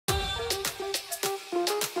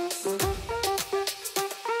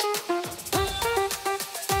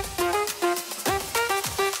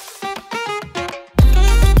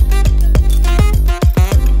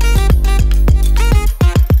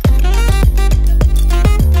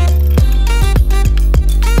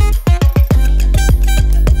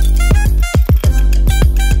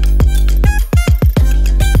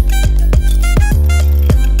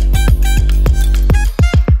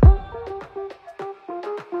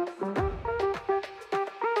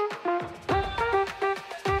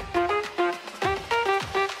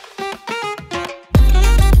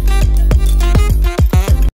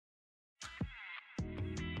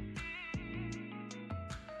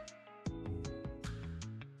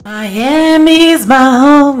Miami's my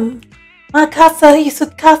home. My casa y su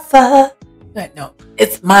casa. No,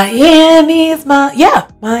 it's Miami's my,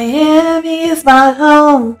 Miami is my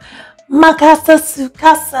home. My casa su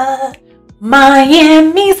casa.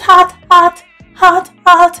 Miami's hot, hot, hot,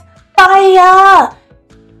 hot fire.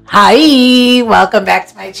 Hi, welcome back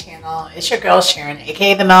to my channel. It's your girl Sharon,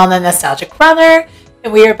 aka the Melanin Nostalgic Runner,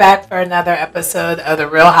 and we are back for another episode of The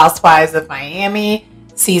Real Housewives of Miami,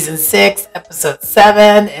 Season 6, Episode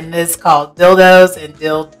 7, and this is called Dildos and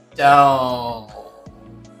Dildon't.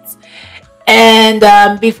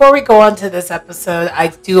 And before we go on to this episode, I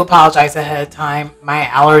do apologize ahead of time. My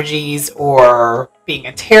allergies or being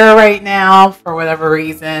a terror right now for whatever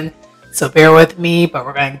reason, so bear with me, but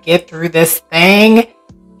we're going to get through this thing.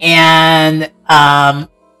 And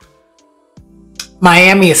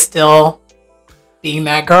Miami is still being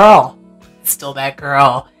that girl. It's still that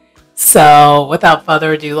girl. So without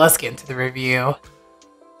further ado, let's get into the review.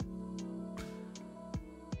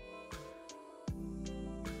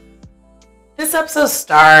 This episode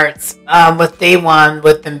starts with day one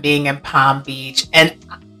with them being in Palm Beach. And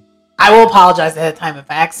I will apologize ahead of time if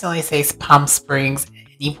I accidentally say Palm Springs at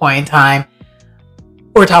any point in time.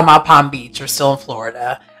 We're talking about Palm Beach. We're still in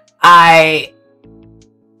Florida.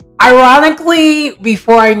 Ironically,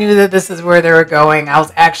 before I knew that this is where they were going, I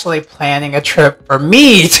was actually planning a trip for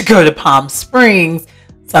me to go to Palm Springs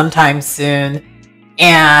sometime soon.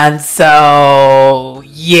 And so,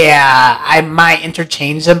 yeah, I might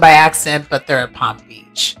interchange them by accident, but they're at Palm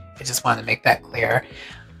Beach. I just want to make that clear.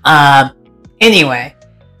 Anyway,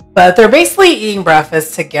 but they're basically eating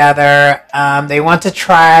breakfast together. They want to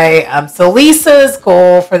try. So Lisa's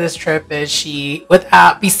goal for this trip is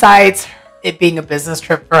besides it being a business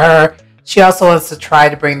trip for her, she also wants to try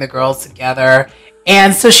to bring the girls together.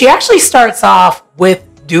 And so she actually starts off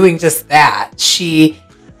with doing just that. She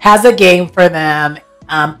has a game for them,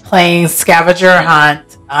 playing scavenger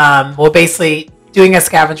hunt. Basically doing a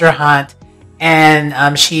scavenger hunt.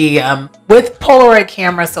 And she, with Polaroid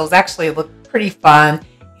camera, so it actually looked pretty fun.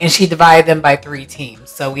 And she divided them by 3 teams.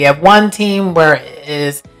 So we have one team where it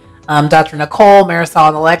is Dr. Nicole, Marysol,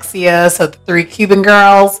 and Alexia. So the 3 Cuban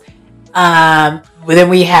girls. Then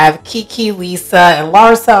we have Kiki, Lisa, and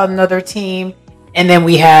Larsa on another team. And then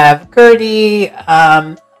we have Gertie,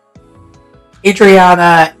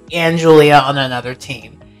 Adriana, and Julia on another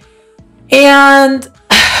team. And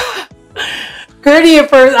Gertie, at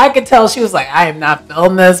first, I could tell she was like, I am not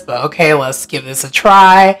feeling this, but okay, let's give this a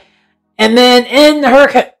try. And then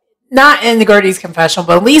not in Gertie's confessional,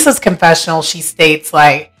 but Lisa's confessional, she states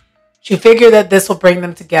like, she figured that this will bring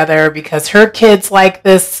them together because her kids like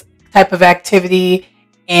this type of activity,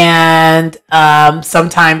 and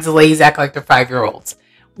sometimes the ladies act like they're 5-year-olds,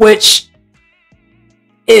 which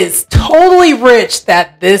is totally rich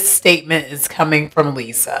that this statement is coming from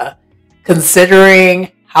Lisa,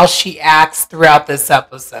 considering how she acts throughout this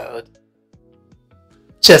episode.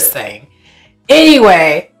 Just saying.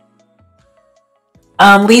 Anyway,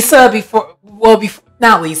 not Lisa,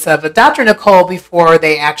 but Dr. Nicole, before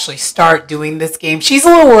they actually start doing this game, she's a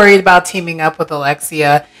little worried about teaming up with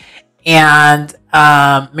Alexia and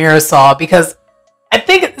Marysol, because I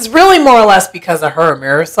think it's really more or less because of her.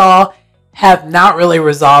 Marysol have not really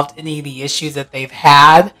resolved any of the issues that they've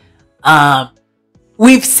had.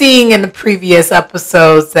 We've seen in the previous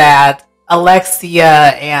episodes that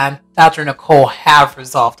Alexia and Dr. Nicole have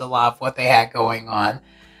resolved a lot of what they had going on.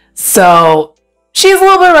 So she's a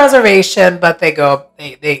little bit of reservation, but they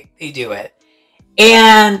do it.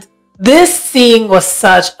 And this scene was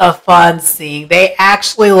such a fun scene. They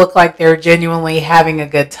actually look like they're genuinely having a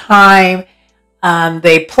good time.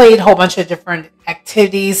 They played a whole bunch of different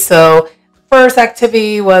activities. So first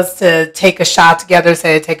activity was to take a shot together.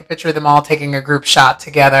 Say take a picture of them all taking a group shot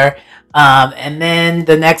together. And then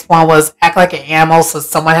the next one was act like an animal. So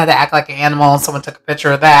someone had to act like an animal and someone took a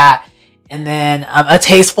picture of that. And then a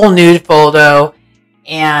tasteful nude photo.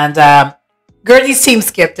 And Gertie's team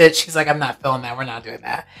skipped it. She's like, I'm not feeling that. We're not doing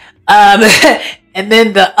that. And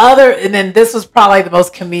then this was probably the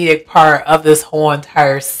most comedic part of this whole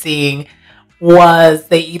entire scene, was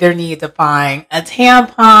they either needed to find a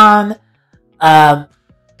tampon,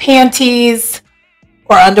 panties,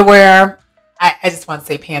 or underwear. I just want to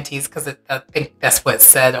say panties because I think that's what it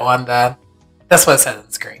said on the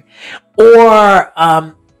screen, or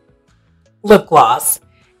lip gloss.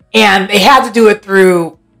 And they had to do it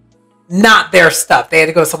through not their stuff. They had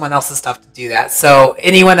to go to someone else's stuff to do that. So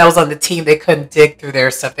anyone else on the team, they couldn't dig through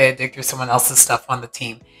their stuff. They had to dig through someone else's stuff on the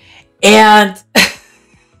team. And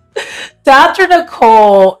Dr.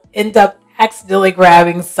 Nicole ended up accidentally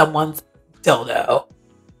grabbing someone's dildo,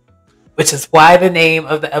 which is why the name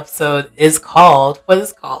of the episode is called what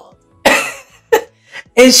it's called.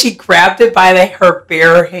 And she grabbed it by her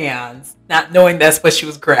bare hands, not knowing that's what she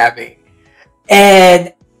was grabbing.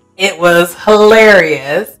 And it was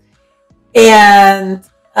hilarious. And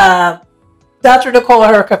Dr. Nicole,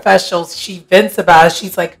 in her confessionals, she vents about it.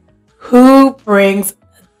 She's like, who brings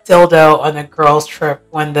a dildo on a girls' trip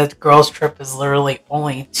when the girls' trip is literally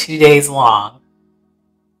only 2 days long?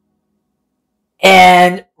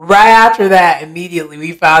 And right after that, immediately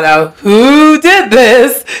we found out who did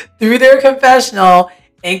this through their confessional.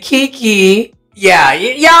 And Kiki, yeah,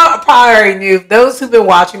 y'all probably already knew. Those who've been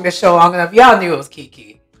watching the show long enough, y'all knew it was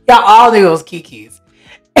Kiki. Y'all all knew it was Kiki's.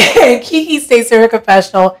 And Kiki states in her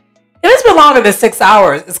confessional, if it's been longer than 6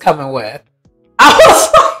 hours, it's coming with. I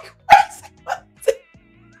was like,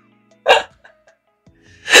 what?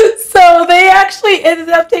 So they actually ended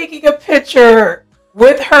up taking a picture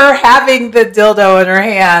with her having the dildo in her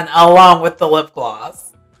hand along with the lip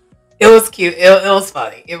gloss. It was cute. It was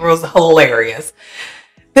funny. It was hilarious.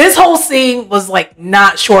 This whole scene was like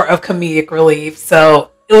not short of comedic relief.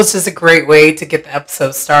 So it was just a great way to get the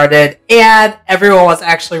episode started. And everyone was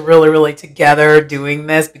actually really, really together doing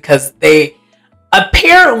this because they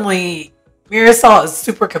apparently, Marysol is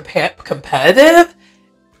super competitive.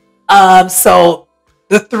 So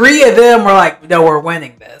the three of them were like, no, we're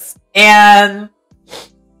winning this. And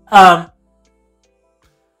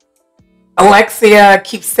Alexia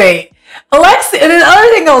keeps saying, and the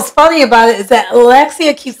other thing that was funny about it is that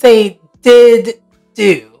Alexia keeps saying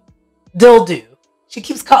dildo. She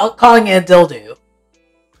keeps calling it a dildo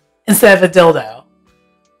instead of a dildo.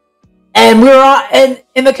 And we were all, and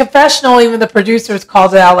in the confessional, even the producers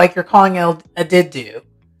called it out like you're calling it a did-do.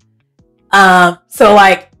 So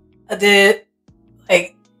like a did,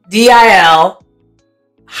 like DIL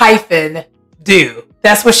hyphen do.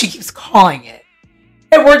 That's what she keeps calling it.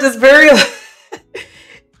 And we're just very...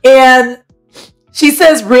 And she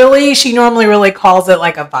says really, she normally really calls it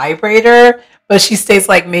like a vibrator, but she states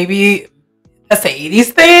like maybe that's an 80s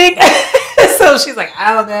thing. So she's like,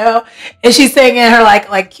 I don't know. And she's saying in her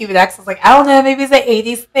like cute accent, like, I don't know, maybe it's an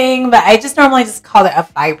 80s thing, but I just normally just call it a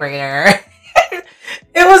vibrator.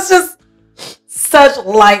 It was just such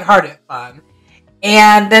lighthearted fun.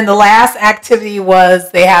 And then the last activity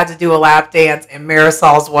was they had to do a lap dance, and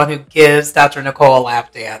Marysol's one who gives Dr. Nicole a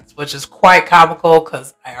lap dance, which is quite comical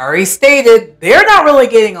because I already stated they're not really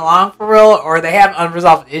getting along for real, or they have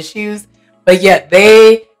unresolved issues, but yet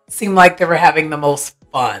they seem like they were having the most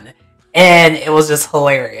fun, and it was just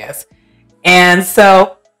hilarious. And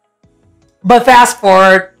so, but fast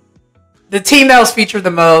forward, the team that was featured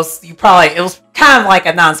the most, it was kind of like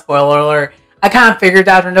a non-spoiler alert. I kind of figured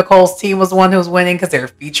Dr. Nicole's team was the one who was winning because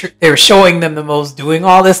they were showing them the most doing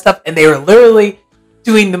all this stuff, and they were literally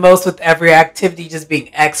doing the most with every activity, just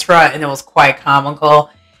being extra, and it was quite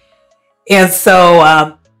comical. And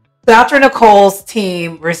so Dr. Nicole's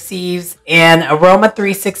team receives an Aroma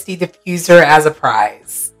 360 diffuser as a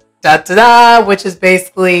prize. Which is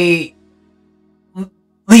basically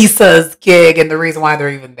Lisa's gig and the reason why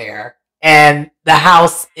they're even there. And the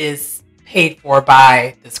house is paid for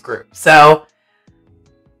by this group. So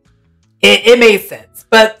it made sense.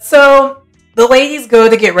 But so the ladies go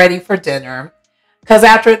to get ready for dinner because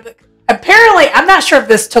apparently, I'm not sure if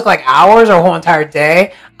this took like hours or a whole entire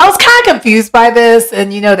day. I was kind of confused by this,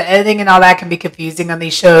 and the editing and all that can be confusing on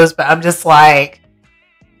these shows, but I'm just like,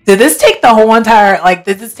 did this take the whole entire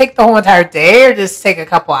day, or did this take a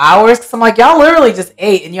couple hours? Because I'm like, y'all literally just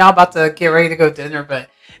ate and y'all about to get ready to go dinner, but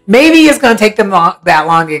maybe it's going to take them that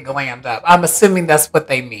long to get glammed up. I'm assuming that's what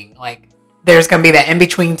they mean. Like, there's going to be that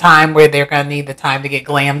in-between time where they're going to need the time to get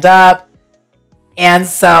glammed up. And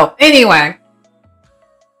so, anyway,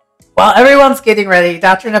 while everyone's getting ready,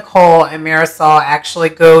 Dr. Nicole and Marysol actually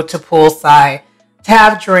go to poolside to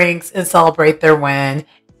have drinks and celebrate their win.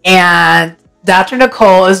 And Dr.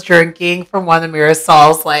 Nicole is drinking from one of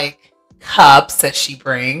Marysol's cups that she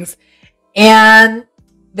brings. And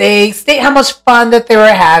they state how much fun that they were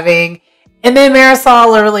having. And then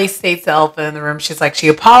Marysol literally states the elephant in the room. She's like, she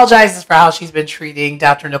apologizes for how she's been treating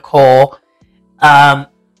Dr. Nicole. And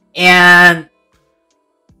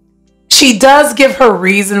she does give her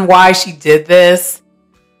reason why she did this.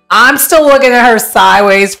 I'm still looking at her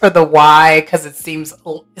sideways for the why, because it seems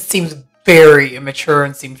very immature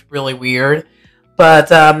and seems really weird. But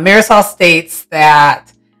Marysol states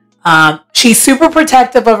that she's super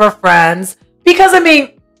protective of her friends. Because,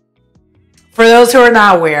 for those who are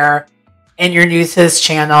not aware, and you're new to this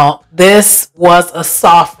channel, this was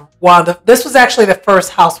this was actually the first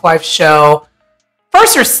Housewives show,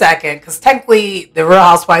 first or second, because technically the Real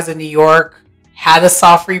Housewives of New York had a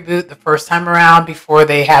soft reboot the first time around before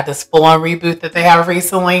they had this full-on reboot that they have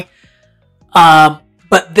recently.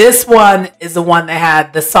 But this one is the one that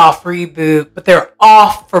had the soft reboot, but they're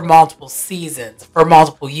off for multiple seasons, for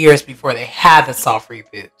multiple years before they had the soft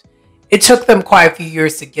reboot. It took them quite a few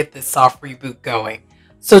years to get this soft reboot going.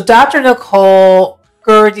 So Dr. Nicole,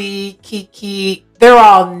 Gertie, Kiki, they're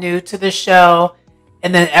all new to the show.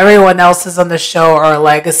 And then everyone else is on the show are a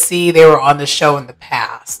legacy. They were on the show in the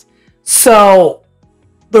past. So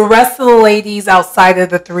the rest of the ladies outside of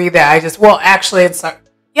the three that I just, well, actually,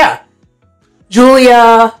 yeah.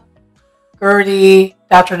 Julia, Gertie,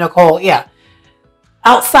 Dr. Nicole, yeah.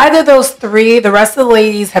 Outside of those three, the rest of the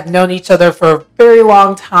ladies have known each other for a very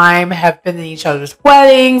long time, have been in each other's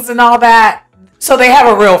weddings and all that. So they have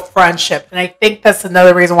a real friendship. And I think that's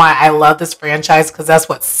another reason why I love this franchise, because that's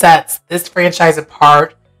what sets this franchise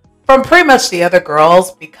apart from pretty much the other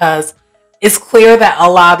girls, because it's clear that a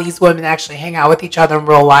lot of these women actually hang out with each other in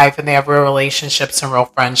real life and they have real relationships and real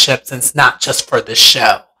friendships, and it's not just for the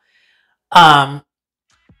show. But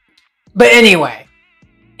anyway,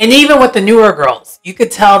 and even with the newer girls, you could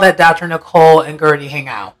tell that Dr. Nicole and Gertie hang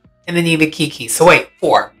out, and then even Kiki. So wait,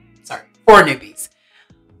 four newbies.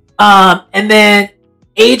 And then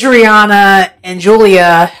Adriana and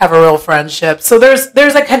Julia have a real friendship. So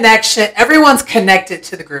there's a connection. Everyone's connected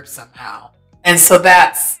to the group somehow. And so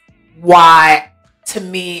that's why, to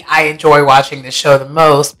me, I enjoy watching this show the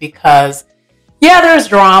most, because yeah, there's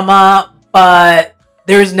drama, but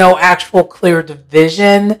there's no actual clear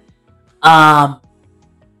division.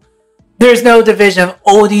 There's no division of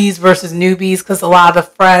oldies versus newbies, because a lot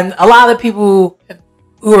of people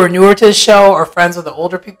who are newer to the show are friends with the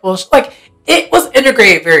older people. Like, it was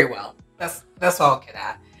integrated very well. That's what I'll get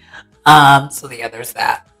at. So yeah, there's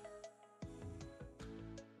that.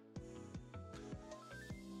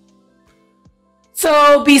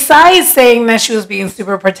 So besides saying that she was being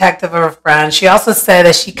super protective of her friend, she also said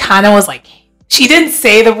that she kind of was like, she didn't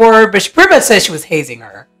say the word, but she pretty much said she was hazing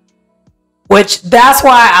her. Which, that's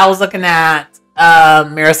why I was looking at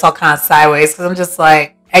Marysol kind of sideways, because I'm just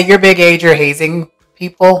like, at your big age, you're hazing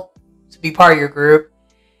people to be part of your group.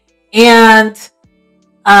 And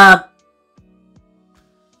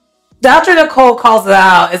Dr. Nicole calls it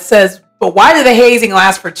out. It says, but why did the hazing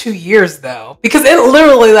last for 2 years, though? Because it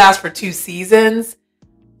literally lasts for 2 seasons.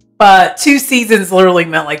 But 2 seasons literally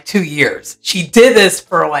meant like 2 years. She did this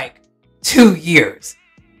for like 2 years.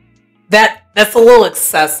 That's a little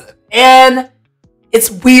excessive. And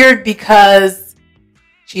it's weird because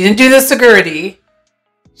she didn't do this to Gertie.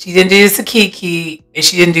 She didn't do this to Kiki. And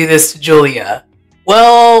she didn't do this to Julia.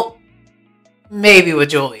 Well, maybe with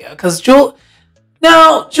Julia. Because Julia...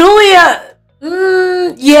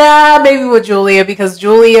 yeah, maybe with Julia. Because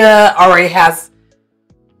Julia already has...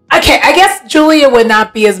 Okay, I guess Julia would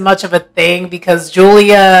not be as much of a thing, because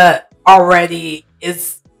Julia already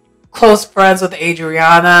is close friends with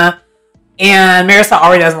Adriana. And Marysol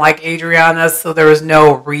already doesn't like Adriana, so there was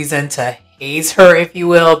no reason to haze her, if you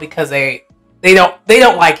will, because they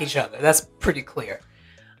don't like each other. That's pretty clear.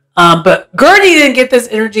 But Gertie didn't get this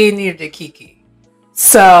energy, and neither did Kiki.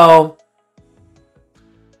 So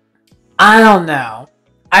I don't know.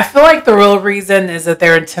 I feel like the real reason is that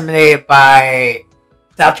they're intimidated by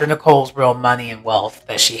Dr. Nicole's real money and wealth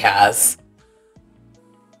that she has.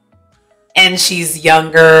 And she's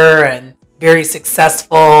younger and very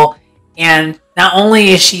successful. And not only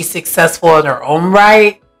is she successful in her own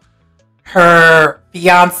right, her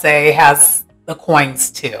fiance has the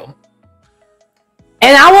coins too.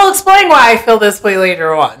 And I will explain why I feel this way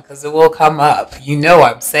later on, because it will come up. You know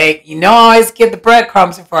what I'm saying. You know I always give the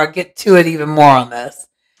breadcrumbs before I get to it even more on this.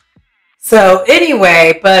 So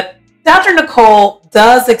anyway, but Dr. Nicole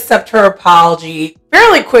does accept her apology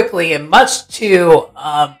fairly quickly, and much to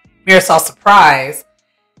Marysol's surprise.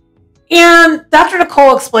 And Dr.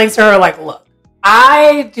 Nicole explains to her, like, look,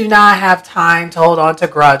 I do not have time to hold on to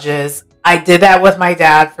grudges. I did that with my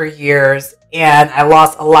dad for years, and I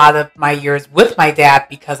lost a lot of my years with my dad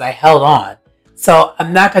because I held on. So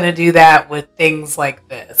I'm not going to do that with things like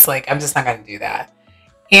this. Like, I'm just not going to do that.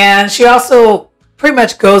 And she also pretty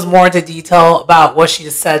much goes more into detail about what she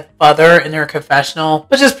just said further in her confessional,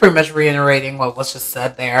 but just pretty much reiterating what was just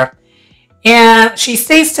said there. And she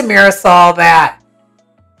states to Marysol that,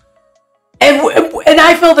 and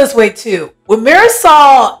I feel this way too. With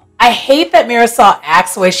Marysol, I hate that Marysol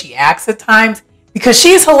acts the way she acts at times, because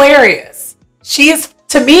she's hilarious.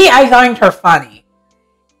 To me, I find her funny.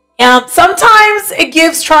 And sometimes it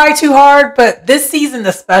gives try too hard, but this season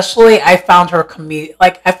especially, I found her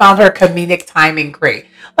comedic timing great.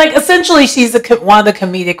 Like, essentially, she's one of the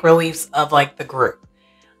comedic reliefs of like the group,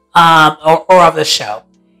 or of the show.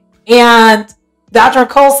 And Dr.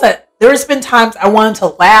 Cole said, there's been times I wanted to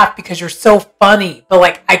laugh because you're so funny, but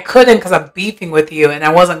like I couldn't because I'm beefing with you, and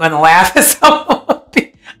I wasn't going to laugh at someone.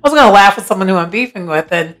 I wasn't going to laugh at someone who I'm beefing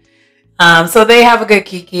with, and so they have a good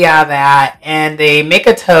Kiki out of that, and they make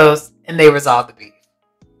a toast, and they resolve the beef.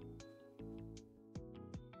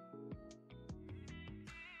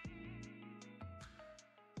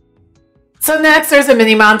 So next, there's a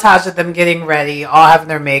mini montage of them getting ready, all having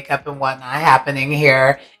their makeup and whatnot happening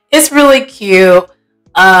here. It's really cute.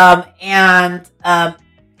 In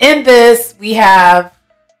this, we have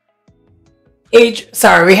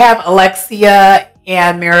Alexia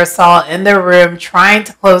and Marysol in their room trying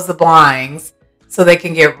to close the blinds so they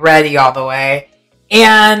can get ready all the way.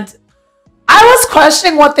 And I was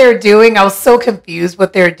questioning what they're doing. I was so confused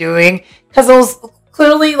what they're doing because it was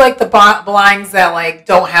clearly like the blinds that like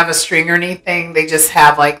don't have a string or anything. They just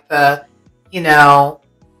have like the,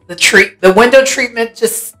 the window treatment.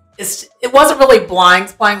 Just it wasn't really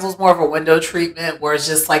blinds. Blinds was more of a window treatment where it's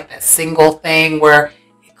just like that single thing where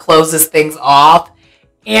it closes things off.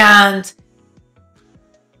 And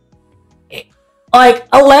like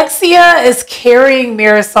Alexia is carrying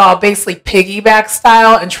Marysol basically piggyback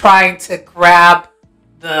style and trying to grab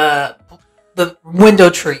the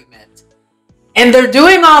window treatment. And they're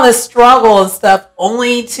doing all this struggle and stuff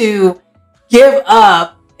only to give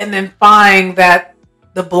up and then find that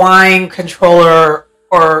the blind controller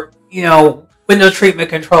or, window treatment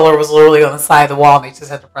controller was literally on the side of the wall and they just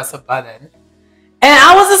had to press a button. And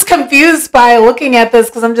I was just confused by looking at this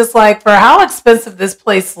because I'm just like, for how expensive this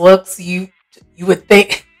place looks, you would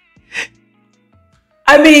think,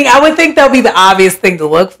 I would think that would be the obvious thing to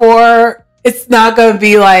look for. It's not going to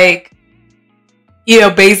be like,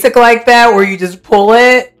 basic like that where you just pull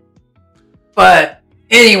it. But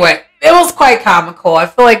anyway, it was quite comical. I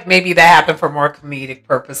feel like maybe that happened for more comedic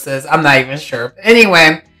purposes. I'm not even sure. But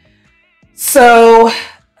anyway, so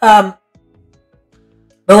the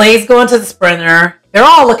ladies go into the sprinter. They're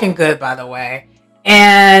all looking good, by the way.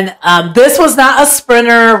 And this was not a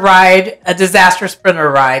sprinter ride, a disaster sprinter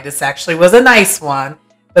ride. This actually was a nice one.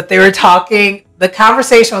 But they were talking. The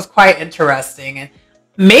conversation was quite interesting. And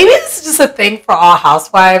maybe this is just a thing for all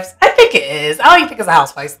housewives. I think it is. I don't even think it's a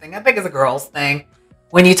housewives thing. I think it's a girls thing.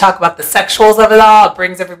 When you talk about the sexuals of it all, it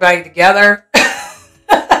brings everybody together.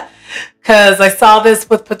 Because I saw this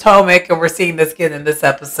with Potomac, and we're seeing this again in this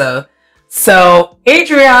episode. So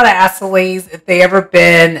Adriana asked the ladies if they ever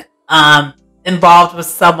been involved with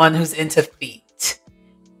someone who's into feet.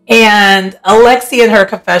 And Alexia in her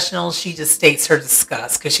confessional, she just states her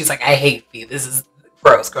disgust because she's like, I hate feet. This is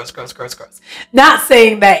gross, gross, gross, gross, gross. Not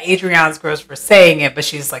saying that Adriana's gross for saying it, but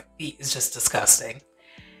she's like, feet is just disgusting.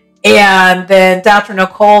 And then Dr.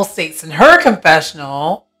 Nicole states in her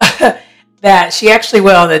confessional that she actually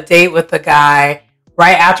went on a date with the guy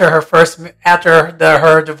right after her first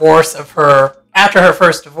divorce.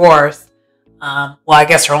 Well, I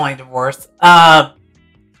guess her only divorce. And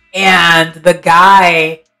the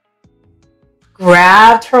guy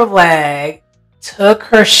grabbed her leg, took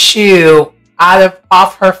her shoe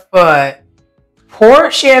off her foot,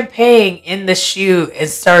 poured champagne in the shoe, and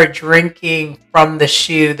started drinking from the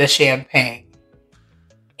shoe the champagne.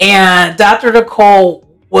 And Dr. Nicole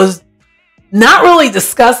was not really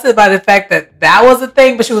disgusted by the fact that that was a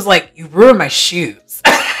thing, but she was like, you ruined my shoes.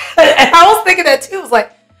 And I was thinking that too. I was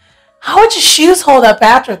like, how would your shoes hold up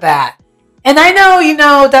after that? And I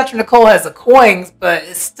know, Dr. Nicole has the coins, but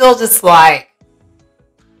it's still just like,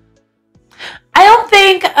 I don't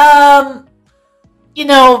think,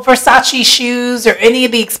 Versace shoes or any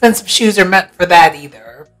of the expensive shoes are meant for that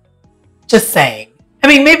either. Just saying.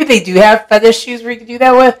 Maybe they do have fetish shoes where you can do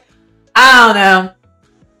that with. I don't know.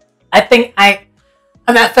 I think I'm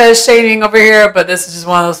not fetish shaming over here, but this is just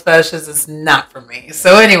one of those fetishes. It's not for me.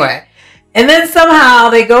 So anyway, and then somehow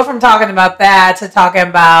they go from talking about that to talking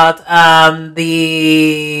about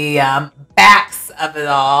the backs of it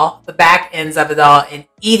all, the back ends of it all, and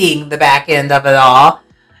eating the back end of it all,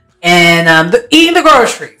 and eating the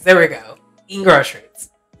groceries. There we go, eating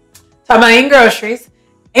groceries. Talking about eating groceries,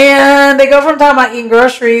 and they go from talking about eating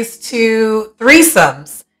groceries to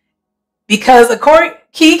threesomes because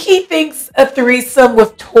Kiki thinks a threesome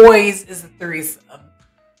with toys is a threesome.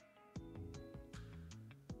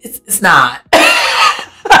 It's not.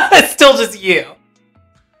 It's still just you.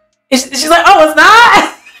 She's like, oh, it's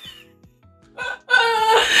not?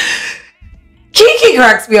 Kiki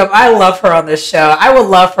cracks me up. I love her on this show. I would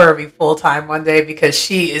love for her to be full-time one day because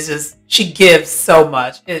she gives so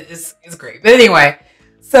much. It's great. But anyway,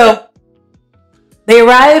 so they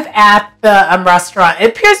arrive at the restaurant.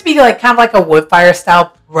 It appears to be like kind of like a wood fire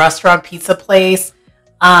style restaurant pizza place.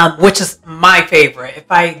 which is my favorite.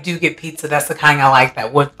 If I do get pizza, that's the kind I like,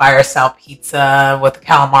 that wood fire style pizza with the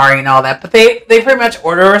calamari and all that. But they pretty much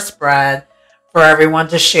order a spread for everyone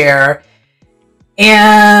to share.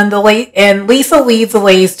 And Lisa leads the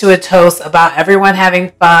ladies to a toast about everyone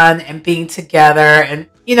having fun and being together and,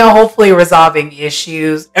 hopefully resolving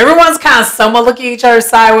issues. Everyone's kind of somewhat looking at each other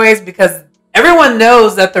sideways because everyone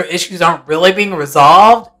knows that their issues aren't really being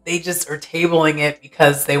resolved. They just are tabling it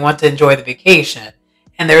because they want to enjoy the vacation.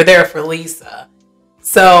 And they're there for Lisa.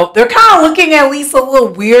 So they're kind of looking at Lisa a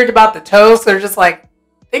little weird about the toast. They're just like,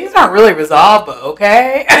 things aren't really resolved, but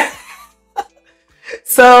okay.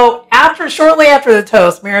 So shortly after the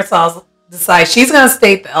toast, Marysol decides she's going to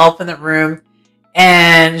state the elephant in the room.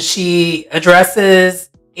 And she addresses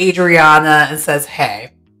Adriana and says,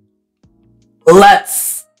 hey,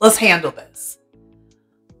 let's handle this.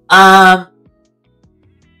 I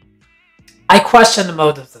question the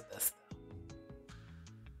motives of this.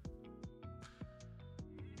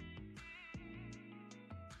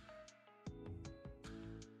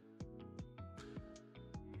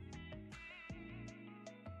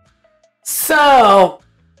 So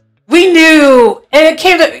we knew, and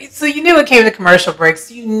you knew it came to commercial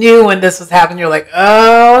breaks. You knew when this was happening. You're like,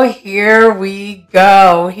 oh, here we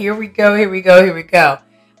go. Here we go. Here we go. Here we go.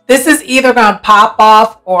 This is either going to pop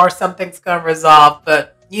off or something's going to resolve,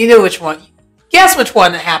 but you knew which one. Guess which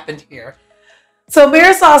one happened here. So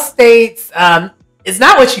Marysol states, it's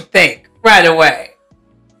not what you think right away.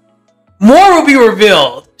 More will be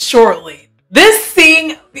revealed shortly. This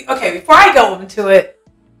scene, okay, before I go into it,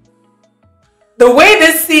 the way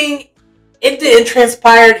this scene ended and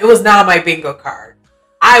transpired, it was not on my bingo card.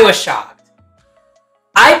 I was shocked.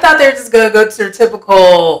 I thought they were just going to go to their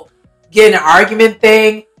typical get in an argument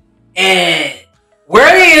thing. And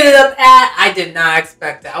where they ended up at, I did not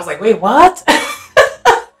expect it. I was like, wait, what?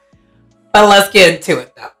 But let's get into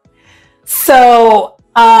it, though. So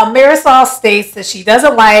Marysol states that she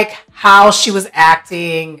doesn't like how she was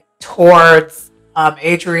acting towards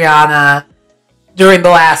Adriana during the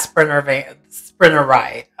last sprinter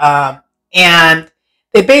ride. And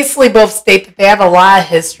they basically both state that they have a lot of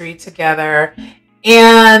history together.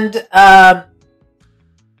 And,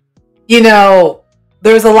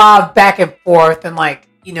 there's a lot of back and forth and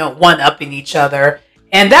one-upping each other.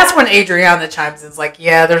 And that's when Adriana chimes in. It's like,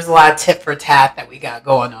 yeah, there's a lot of tit for tat that we got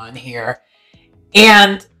going on here.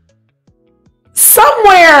 And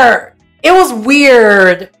somewhere it was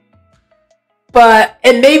weird,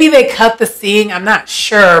 and maybe they cut the scene, I'm not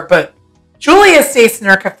sure, but Julia states in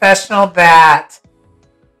her confessional that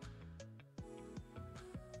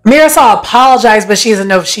Marysol apologized, but she doesn't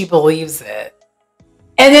know if she believes it.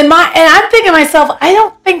 And I'm thinking to myself, I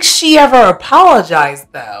don't think she ever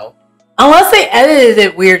apologized though. Unless they edited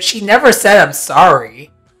it weird, she never said I'm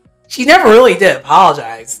sorry. She never really did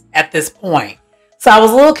apologize at this point. So I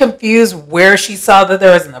was a little confused where she saw that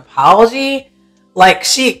there was an apology.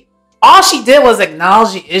 All she did was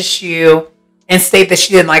acknowledge the issue and state that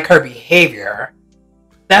she didn't like her behavior.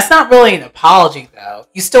 That's not really an apology though.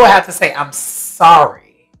 You still have to say I'm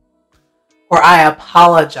sorry or I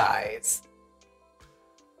apologize.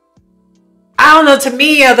 I don't know, to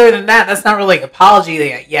me, other than that, that's not really an apology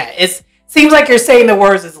yet. It seems like you're saying the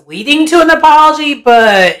words is leading to an apology,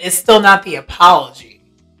 but it's still not the apology.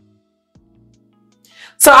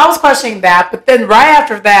 So I was questioning that, but then right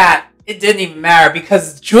after that, it didn't even matter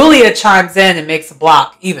because Julia chimes in and makes the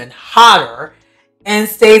block even hotter and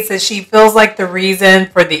states that she feels like the reason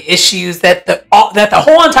for the issues that the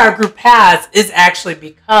whole entire group has is actually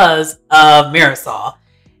because of Marysol.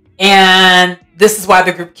 And this is why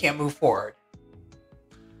the group can't move forward.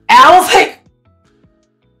 And I was like,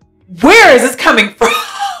 where is this coming from?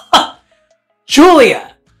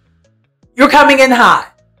 Julia, you're coming in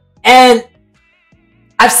hot. And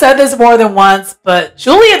I've said this more than once, but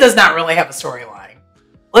Julia does not really have a storyline.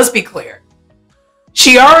 Let's be clear.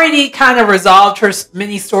 She already kind of resolved her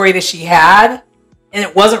mini story that she had, and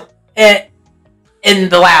it wasn't in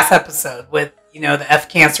the last episode with, the F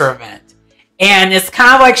cancer event. And it's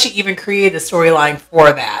kind of like she even created a storyline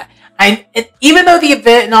for that. Even though the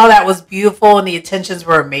event and all that was beautiful and the intentions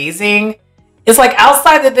were amazing, it's like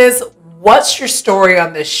outside of this, what's your story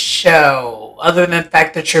on this show other than the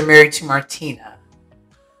fact that you're married to Martina?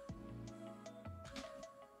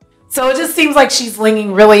 So it just seems like she's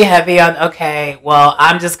leaning really heavy on, okay, well,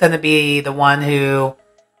 I'm just going to be the one who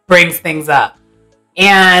brings things up.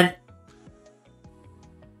 And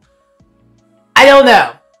I don't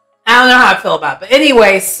know. I don't know how I feel about it. But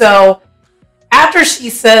anyway, so after she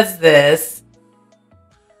says this,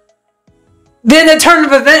 then a turn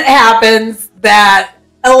of event happens that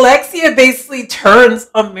Alexia basically turns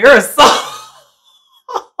on Marysol.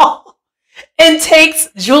 and takes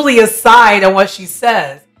Julia's side on what she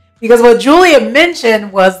says. Because what Julia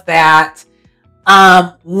mentioned was that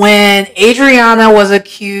when Adriana was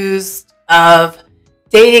accused of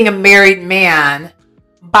dating a married man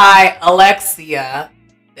by Alexia,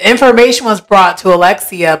 the information was brought to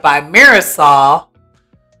Alexia by Marysol,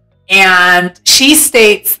 and she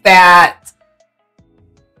states that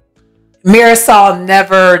Marysol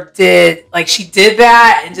never did, like, she did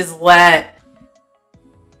that and just let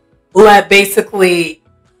basically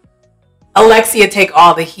Alexia take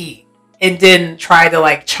all the heat and didn't try to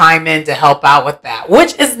like chime in to help out with that,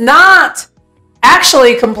 which is not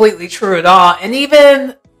actually completely true at all. And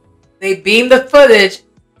even they beamed the footage,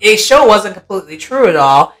 it show wasn't completely true at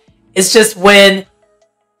all. It's just when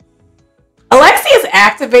Alexia is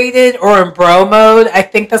activated or in bro mode, I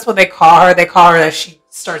think that's what they call her. They call her that she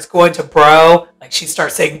starts going to bro, like she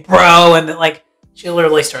starts saying bro, and then like she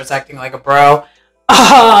literally starts acting like a bro.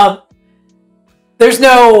 There's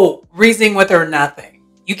no reasoning with her, nothing.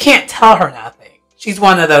 You can't tell her nothing. She's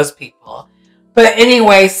one of those people. But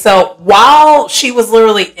anyway, so while she was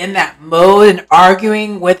literally in that mode and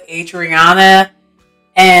arguing with Adriana,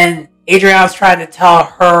 and Adriana's trying to tell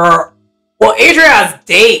her, well, Adriana's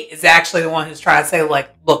date is actually the one who's trying to say,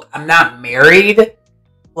 like, look, I'm not married.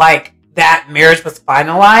 Like, that marriage was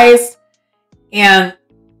finalized. And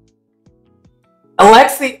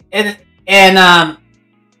Alexia and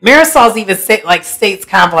Marysol's even states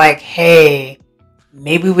kind of like, hey,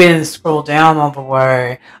 maybe we didn't scroll down all the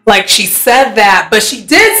way. Like, she said that, but she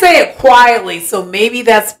did say it quietly. So maybe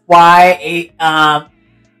that's why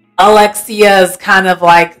Alexia is kind of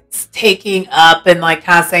like taking up and like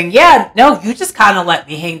kind of saying, yeah, no, you just kind of let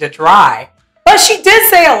me hang to dry. But she did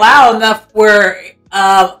say it loud enough where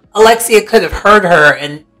Alexia could have heard her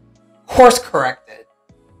and course corrected.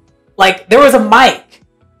 Like, there was a mic.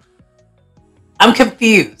 I'm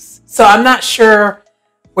confused. So I'm not sure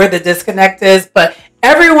where the disconnect is, but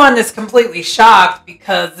everyone is completely shocked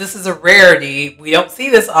because this is a rarity. We don't see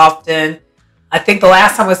this often. I think the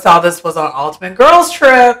last time we saw this was on Ultimate Girls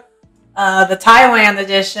Trip, the Thailand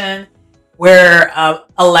edition, where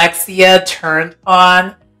Alexia turned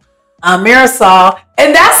on Marysol.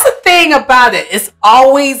 And that's the thing about it. It's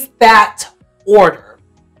always that order.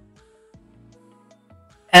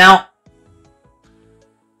 Now,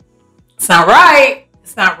 it's not right.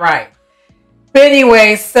 It's not right. But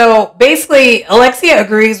anyway, so basically, Alexia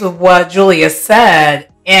agrees with what Julia said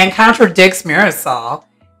and contradicts Marysol.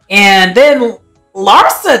 And then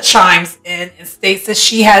Larsa chimes in and states that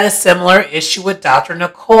she had a similar issue with Dr.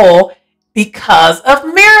 Nicole because of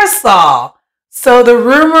Marysol. So the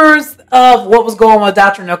rumors of what was going on with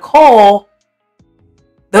Dr. Nicole,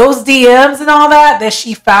 those DMs and all that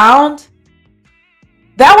she found,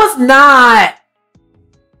 that was not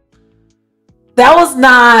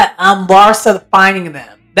Larsa finding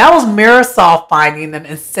them. That was Marysol finding them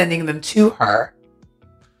and sending them to her.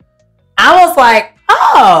 I was like,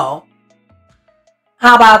 oh,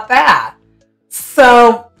 how about that?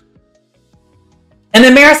 So, and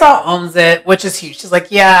then Marysol owns it, which is huge. She's like,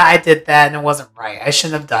 yeah, I did that and it wasn't right. I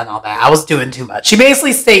shouldn't have done all that. I was doing too much. She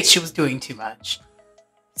basically states she was doing too much.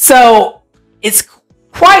 So it's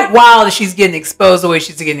quite wild that she's getting exposed the way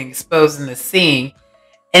she's getting exposed in the scene.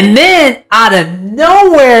 And then out of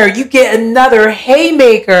nowhere, you get another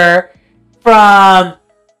haymaker from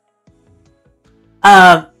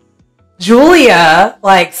Julia,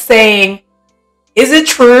 like saying, is it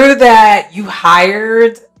true that you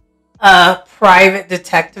hired a private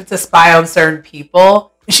detective to spy on certain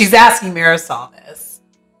people? And she's asking Marysol this.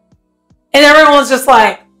 And everyone's just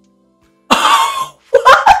like, oh,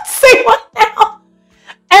 what? Say what now?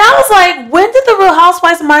 And I was like, when did the Real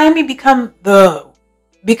Housewives of Miami become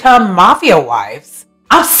mafia wives?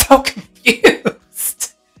 I'm so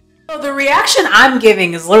confused. So the reaction I'm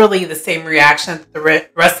giving is literally the same reaction that the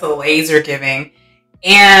rest of the ladies are giving.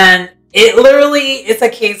 And it literally is a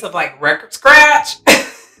case of like record scratch.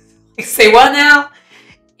 Like, say what now?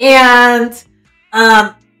 And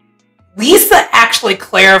Lisa actually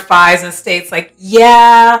clarifies and states like,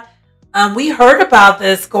 yeah, we heard about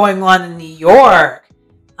this going on in New York.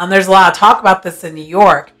 There's a lot of talk about this in New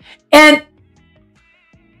York. And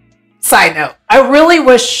side note, I really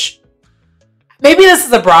wish, maybe this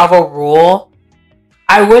is a Bravo rule.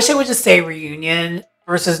 I wish it would just say reunion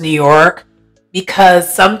versus New York,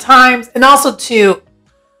 because sometimes, and also too,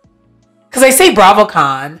 because I say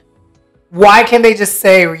BravoCon, why can't they just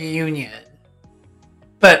say reunion?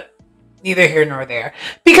 But neither here nor there.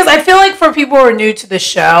 Because I feel like for people who are new to the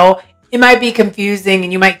show, it might be confusing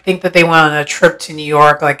and you might think that they went on a trip to New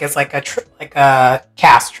York, like it's like a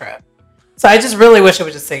cast trip. So I just really wish it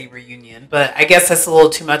would just say reunion, but I guess that's a little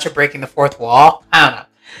too much of breaking the fourth wall. I don't know.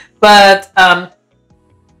 But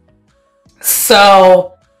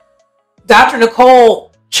so Dr.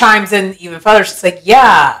 Nicole chimes in even further. She's like,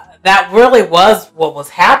 yeah, that really was what was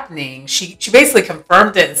happening. She basically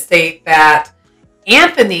confirmed it and state that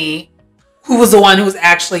Anthony, who was the one who was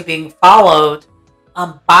actually being followed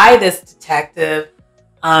by this detective,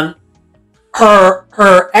 her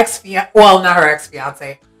ex-fiance, well, not her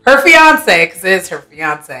ex-fiance, her fiance, because it is her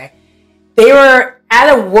fiance. They were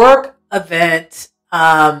at a work event,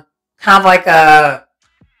 kind of like a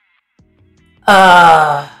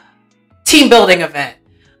team building event.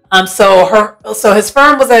 So his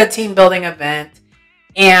firm was at a team building event,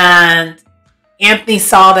 and Anthony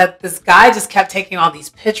saw that this guy just kept taking all these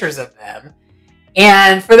pictures of them.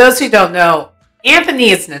 And for those who don't know, Anthony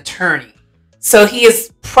is an attorney. So he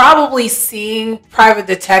is probably seeing private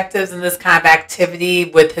detectives and this kind of activity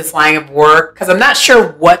with his line of work. Because I'm not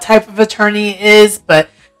sure what type of attorney he is, but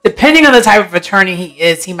depending on the type of attorney he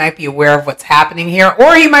is, he might be aware of what's happening here.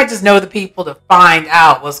 Or he might just know the people to find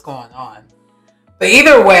out what's going on. But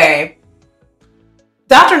either way,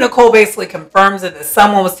 Dr. Nicole basically confirms that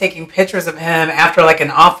someone was taking pictures of him after like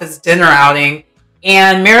an office dinner outing.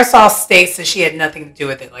 And Marysol states that she had nothing to do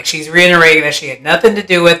with it. Like, she's reiterating that she had nothing to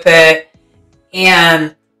do with it.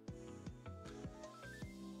 And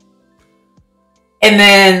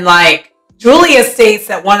then, like, Julia states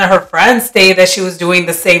that one of her friends stated that she was doing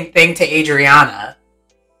the same thing to Adriana.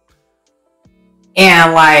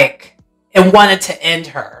 And, like, and wanted to end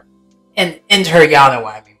her. And end her, y'all know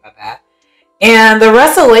what I mean by that. And the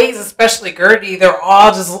rest of the ladies, especially Gertie, they're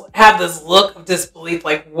all just have this look of disbelief,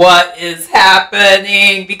 like, what is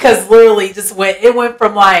happening? Because literally it went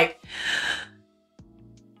from, like,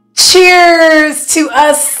 cheers to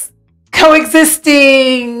us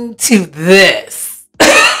coexisting to this.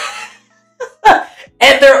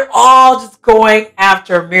 And they're all just going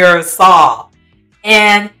after Marysol.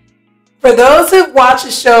 And for those who've watched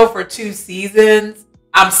the show for 2 seasons,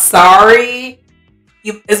 I'm sorry.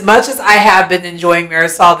 As much as I have been enjoying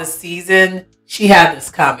Marysol this season, she had this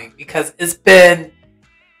coming, because she's been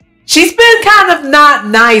kind of not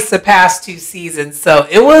nice the past 2 seasons. So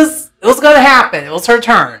it was going to happen. It was her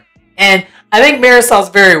turn. And I think Marysol's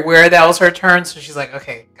very aware that was her turn. So she's like,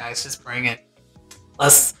 okay, guys, just bring it.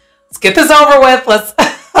 Let's get this over with.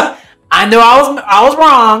 I know I was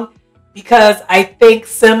wrong, because I think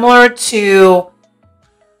similar to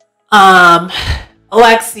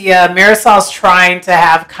Alexia, Marysol's trying to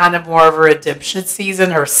have kind of more of a redemption season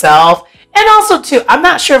herself. And also, too, I'm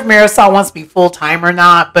not sure if Marysol wants to be full-time or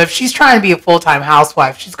not, but if she's trying to be a full-time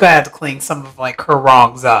housewife, she's going to have to clean some of, like, her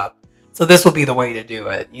wrongs up. So this will be the way to do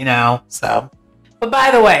it, you know? So, but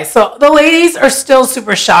by the way, so the ladies are still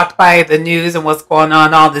super shocked by the news and what's going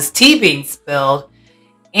on, all this tea being spilled.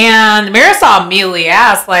 And Marysol immediately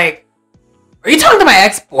asks, like, are you talking to my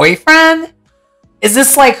ex-boyfriend? Is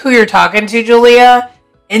this like who you're talking to, Julia?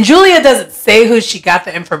 And Julia doesn't say who she got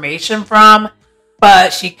the information from,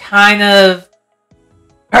 but she kind of,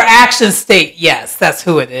 her actions state, yes, that's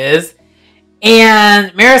who it is.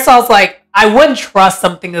 And Marysol's like, I wouldn't trust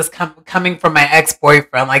something that's coming from my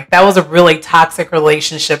ex-boyfriend. Like, that was a really toxic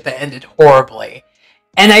relationship that ended horribly.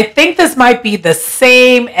 And I think this might be the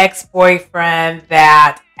same ex-boyfriend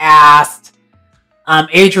that asked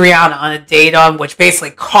Adriana on a date on, which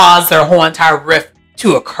basically caused their whole entire rift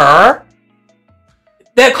to occur.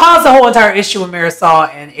 That caused the whole entire issue with Marysol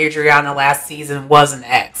and Adriana last season was an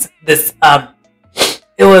ex. It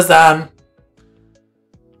was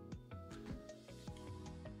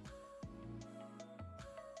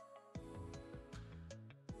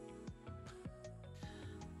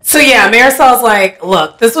so yeah, Marysol's like,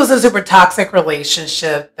 look, this was a super toxic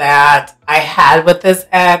relationship that I had with this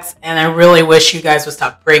ex, and I really wish you guys would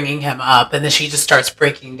stop bringing him up. And then she just starts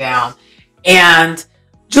breaking down. And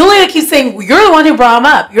Julia keeps saying, well, you're the one who brought him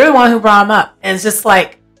up. You're the one who brought him up. And it's just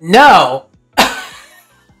like, no.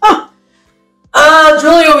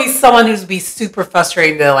 Julia will be someone who's be super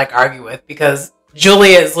frustrating to like argue with, because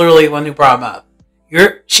Julia is literally the one who brought him up.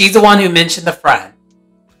 She's the one who mentioned the friend.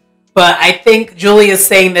 But I think Julia is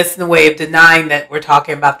saying this in a way of denying that we're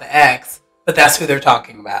talking about the ex, but that's who they're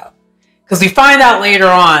talking about. Because we find out later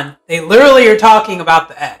on, they literally are talking about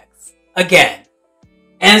the ex again.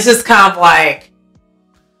 And it's just kind of like,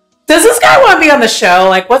 does this guy want to be on the show?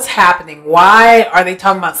 Like, what's happening? Why are they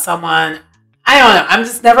talking about someone? I don't know. I'm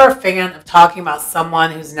just never a fan of talking about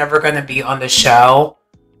someone who's never going to be on the show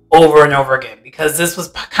over and over again. Because this was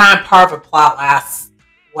kind of part of a plot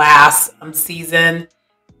last season.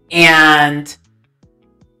 And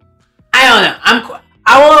I don't know.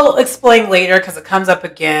 I will explain later, because it comes up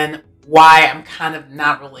again, why I'm kind of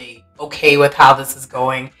not really okay with how this is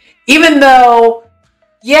going. Even though,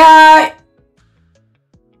 yeah,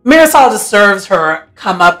 Marysol deserves her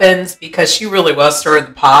comeuppance because she really was stirring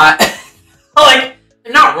the pot. Like,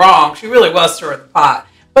 they're not wrong. She really was stirring the pot.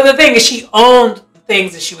 But the thing is, she owned the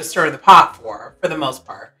things that she was stirring the pot for the most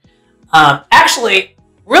part. Actually,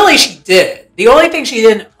 really, she did. The only thing she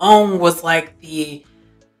didn't own was like the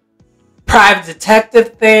private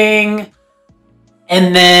detective thing.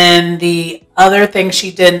 And then the other thing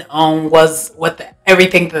she didn't own was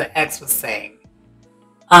everything that the ex was saying.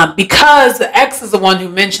 Because the ex is the one who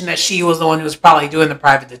mentioned that she was the one who was probably doing the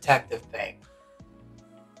private detective thing.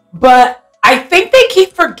 But I think they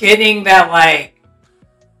keep forgetting that, like,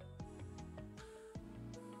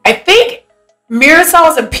 I think Marysol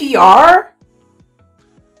is in PR.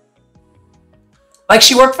 Like,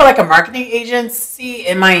 she worked for like a marketing agency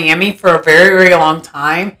in Miami for a very, very long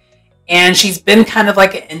time. And she's been kind of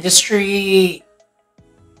like an industry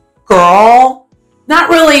girl. Not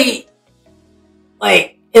really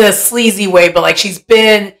like in a sleazy way, but like she's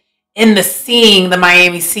been in the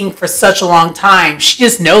Miami scene for such a long time. She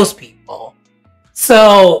just knows people.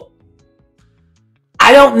 So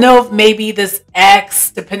I don't know if maybe this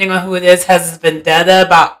ex, depending on who it is, has this vendetta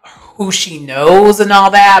about who she knows and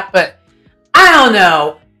all that. But I don't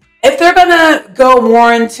know. If they're going to go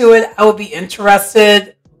more into it, I would be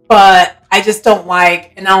interested. But I just don't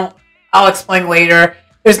like, and I'll explain later,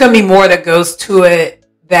 there's going to be more that goes to it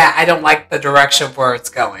that I don't like the direction of where it's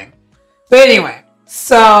going. But anyway,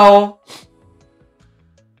 so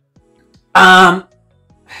throughout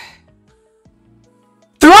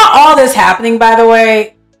all this happening, by the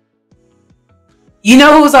way, you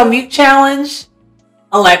know who was on mute challenge?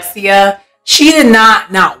 Alexia. She did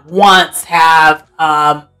not once have,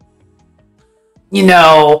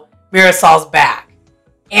 Marysol's back.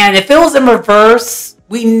 And if it was in reverse,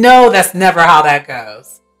 we know that's never how that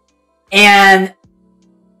goes. And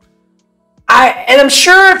I'm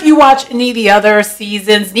sure if you watch any of the other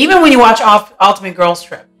seasons, and even when you watch Ultimate Girls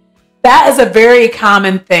Trip, that is a very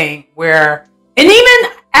common thing where, and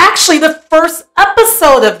even actually the first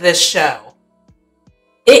episode of this show,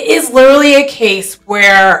 it is literally a case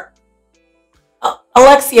where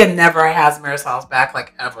Alexia never has Marysol's back,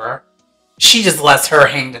 like, ever. She just lets her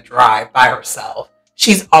hang to dry by herself.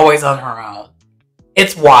 She's always on her own.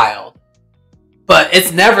 It's wild. But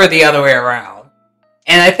it's never the other way around.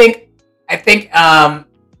 And I think and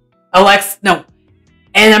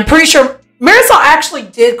I'm pretty sure Marysol actually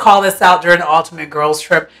did call this out during the Ultimate Girls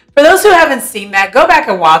Trip. For those who haven't seen that, go back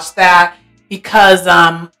and watch that because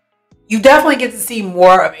you definitely get to see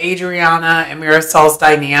more of Adriana and Marysol's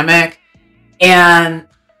dynamic and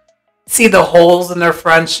see the holes in their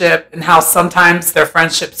friendship and how sometimes their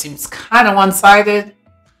friendship seems kind of one-sided.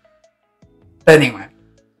 But anyway,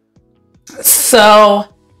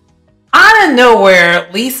 so out of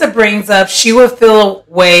nowhere, Lisa brings up she would feel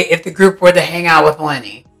a way if the group were to hang out with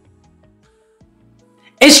Lenny.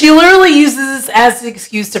 And she literally uses this as an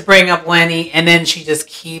excuse to bring up Lenny, and then she just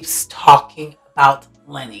keeps talking about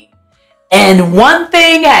Lenny. And one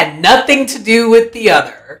thing had nothing to do with the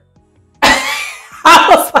other. I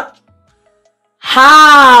was like,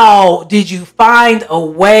 how did you find a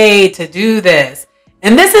way to do this?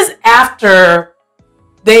 And this is after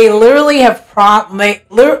they literally have a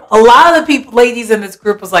lot of the people, ladies in this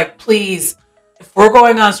group was like, please, if we're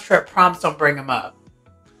going on this trip, promise don't bring him up.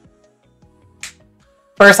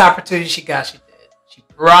 First opportunity she got, she did. She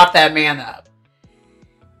brought that man up.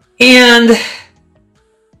 And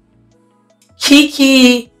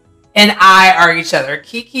Kiki and I are each other.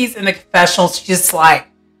 Kiki's in the confessional. She's just like,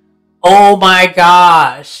 oh my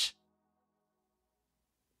gosh.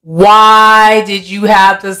 Why did you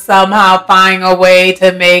have to somehow find a way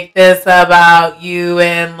to make this about you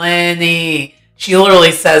and Lenny? She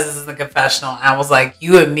literally says this in the confessional. I was like,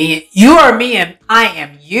 you and me, you are me and I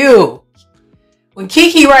am you. When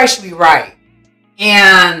Kiki writes, she be right.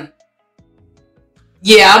 And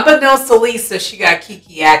yeah, unbeknownst to Lisa, she got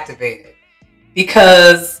Kiki activated.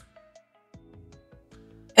 Because,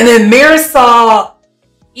 and then Marysol,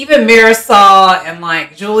 even Marysol and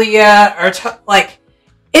like Julia are like,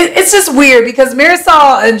 it's just weird because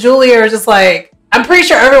Marysol and Julia are just like, I'm pretty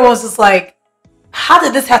sure everyone's just like, how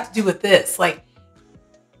did this have to do with this? Like,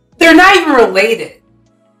 they're not even related.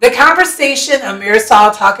 The conversation of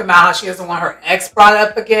Marysol talking about how she doesn't want her ex brought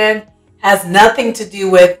up again has nothing to do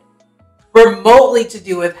with, remotely to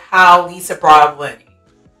do with how Lisa brought up Lenny.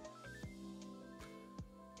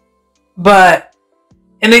 But,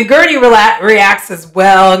 and then Gertie reacts as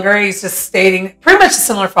well. And Gertie's just stating pretty much a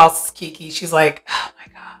similar fault as Kiki. She's like, oh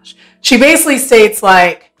my gosh. She basically states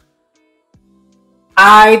like,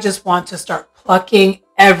 I just want to start plucking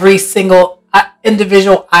every single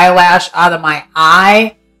individual eyelash out of my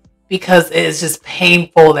eye because it is just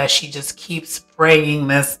painful that she just keeps bringing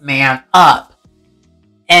this man up.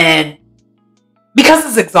 And because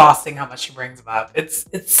it's exhausting how much she brings him up. It's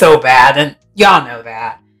so bad. And y'all know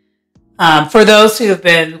that. For those who have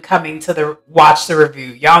been coming to watch the review,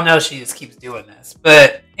 y'all know she just keeps doing this.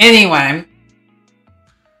 But anyway,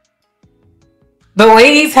 the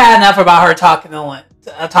ladies had enough about her talking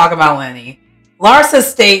about Lenny. Larsa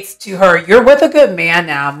states to her, "You're with a good man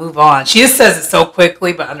now, move on." She just says it so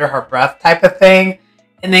quickly, but under her breath type of thing.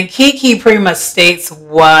 And then Kiki pretty much states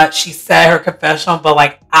what she said in her confessional, but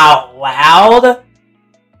like out loud.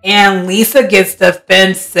 And Lisa gets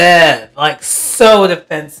defensive, like so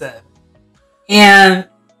defensive. And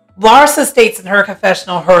Larsa states in her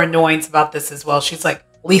confessional her annoyance about this as well. She's like,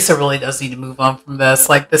 Lisa really does need to move on from this.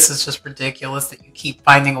 Like, this is just ridiculous that you keep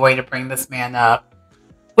finding a way to bring this man up,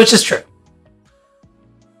 which is true.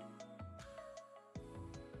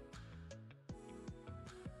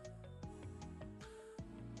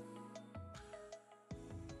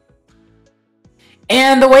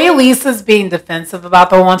 And the way Lisa's being defensive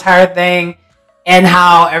about the whole entire thing and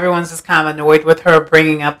how everyone's just kind of annoyed with her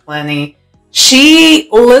bringing up Lenny, she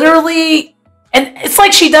literally, and it's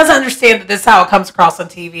like she doesn't understand that this is how it comes across on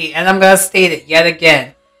TV. And I'm going to state it yet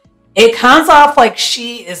again. It comes off like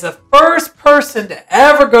she is the first person to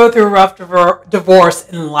ever go through a rough divorce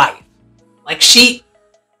in life. Like she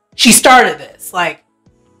started this. Like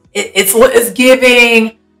it's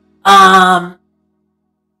giving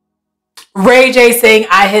Ray J saying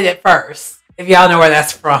I hit it first. If y'all know where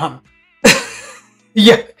that's from.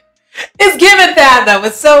 Yeah. It's giving that though.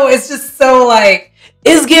 It's just so like,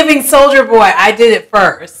 it's giving Soldier Boy, I did it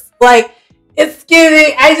first. Like, it's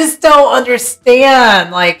giving, I just don't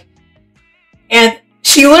understand. Like, and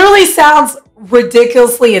she literally sounds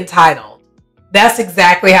ridiculously entitled. That's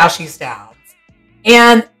exactly how she sounds.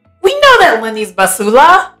 And we know that Lenny's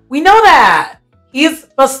basura. We know that. He's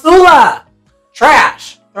basura.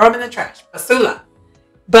 Trash. Throw him in the trash. Basura.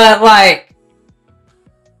 But like,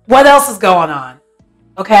 what else is going on?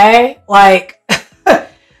 Okay? Like,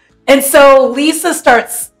 and so Lisa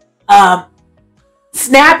starts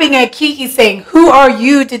snapping at Kiki saying, "Who are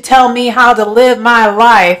you to tell me how to live my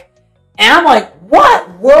life?" And I'm like,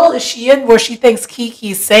 what world is she in where she thinks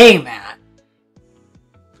Kiki's saying that?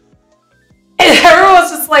 And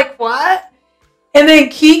everyone's just like, what? And then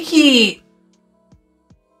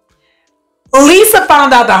Lisa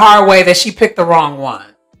found out the hard way that she picked the wrong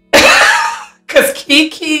one. Because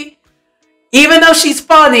Kiki, even though she's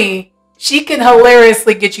funny, she can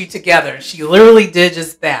hilariously get you together. She literally did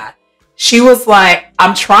just that. She was like,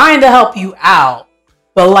 I'm trying to help you out,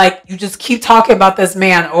 but like, you just keep talking about this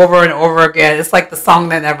man over and over again. It's like the song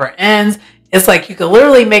that never ends. It's like you could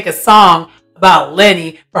literally make a song about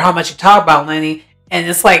Lenny for how much you talk about Lenny. And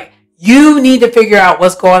it's like, you need to figure out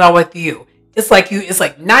what's going on with you. It's like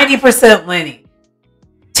 90% Lenny,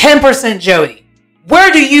 10% Jody.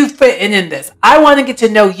 Where do you fit in this? I want to get to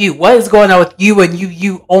know you. What is going on with you and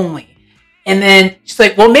you only? And then she's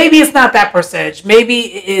like, well, maybe it's not that percentage.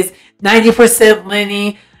 Maybe it is 90%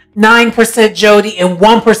 Lenny, 9% Jody, and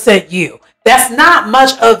 1% you. That's not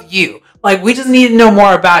much of you. Like, we just need to know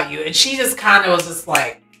more about you. And she just kind of was just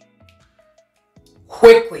like,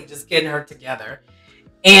 quickly just getting her together.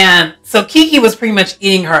 And so Kiki was pretty much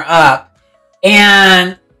eating her up.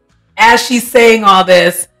 And as she's saying all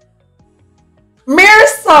this,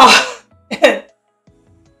 Marysol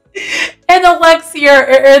and Alexia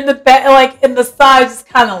are in the like in the side, just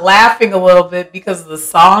kind of laughing a little bit because of the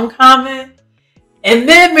song comment. And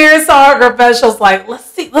then Marysol, her professional's like, let's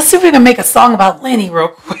see if we can make a song about Lenny real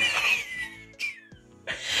quick.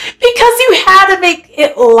 Because you had to make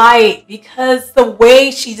it light, because the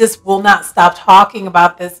way she just will not stop talking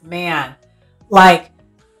about this man. Like,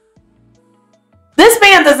 this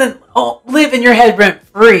man doesn't live in your head rent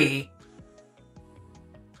free.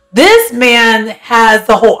 This man has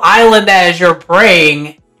the whole island that is your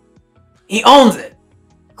brain. He owns it,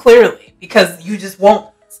 clearly, because you just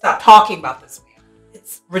won't stop talking about this man.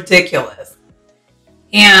 It's ridiculous.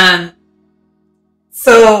 And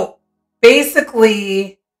so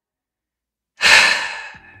basically,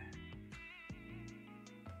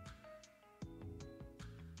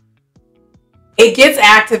 it gets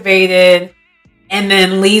activated. And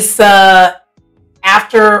then Lisa,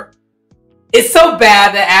 after, it's so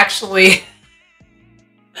bad that actually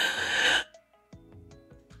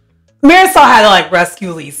Marysol had to like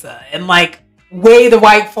rescue Lisa and like wave the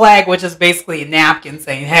white flag, which is basically a napkin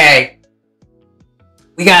saying, hey,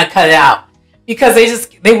 we got to cut it out. Because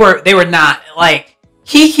they were not like,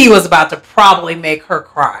 Kiki was about to probably make her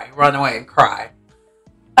cry, run away and cry.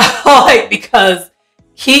 Like, because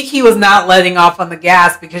Kiki was not letting off on the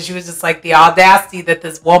gas because she was just like, the audacity that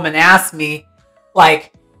this woman asked me,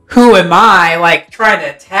 like, who am I? Like, trying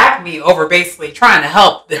to attack me over basically trying to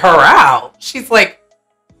help her out. She's like,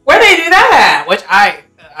 where'd they do that at? Which I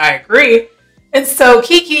agree. And so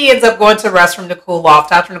Kiki ends up going to the restroom to cool off.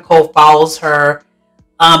 Dr. Nicole follows her.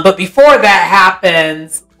 But before that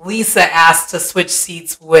happens, Lisa asks to switch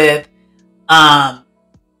seats with Larsa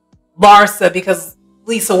because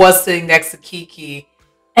Lisa was sitting next to Kiki.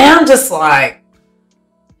 And I'm just like,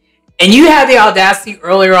 and you had the audacity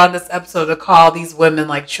earlier on this episode to call these women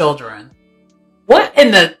like children. What in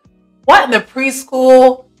the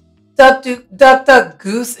preschool duck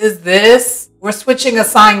goose is this? We're switching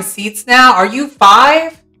assigned seats now. Are you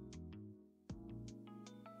 5?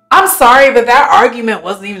 I'm sorry, but that argument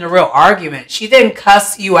wasn't even a real argument. She didn't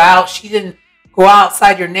cuss you out. She didn't go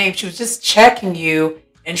outside your name. She was just checking you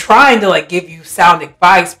and trying to like give you sound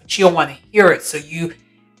advice, but you don't want to hear it. So you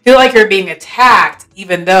feel like you're being attacked,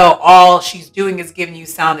 even though all she's doing is giving you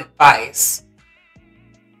sound advice.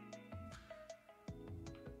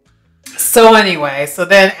 So anyway,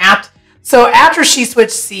 after she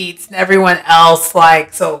switched seats and everyone else,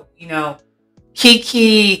 like, so, you know,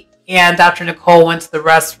 Kiki and Dr. Nicole went to the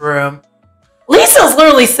restroom. Lisa's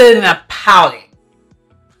literally sitting there pouting.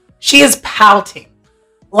 She is pouting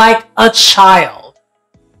like a child.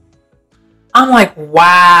 I'm like,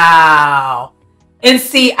 wow. And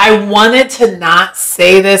see, I wanted to not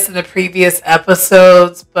say this in the previous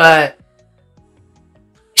episodes, but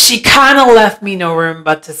she kind of left me no room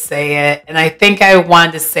but to say it. And I think I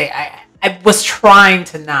wanted to say, I was trying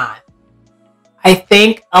to not. I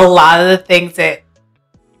think a lot of the things that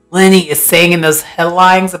Lenny is saying in those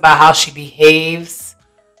headlines about how she behaves,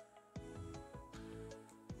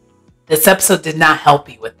 this episode did not help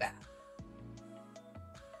you with that.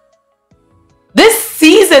 This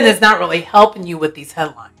season is not really helping you with these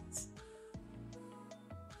headlines.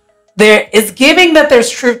 There is giving that there's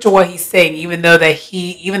truth to what he's saying, even though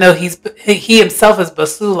he himself is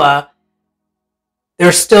basula,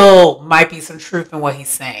 there still might be some truth in what he's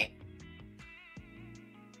saying.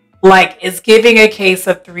 Like, it's giving a case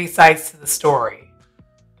of 3 sides to the story.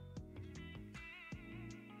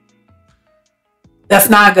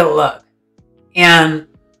 That's not a good look. And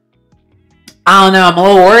I don't know, I'm a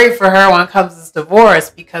little worried for her when it comes to this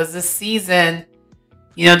divorce, because this season,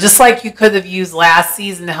 you know, just like you could have used last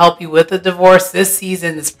season to help you with the divorce, this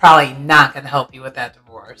season is probably not going to help you with that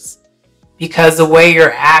divorce. Because the way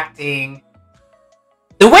you're acting,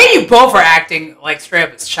 the way you both are acting, like, straight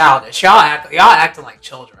up is childish. Y'all acting like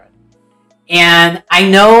children. And I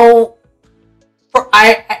know,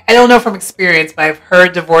 I don't know from experience, but I've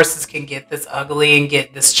heard divorces can get this ugly and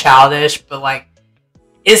get this childish, but like,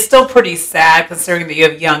 it's still pretty sad considering that you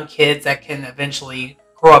have young kids that can eventually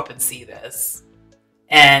grow up and see this.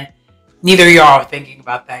 And neither of y'all are thinking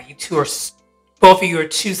about that. Both of you are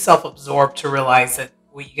too self-absorbed to realize that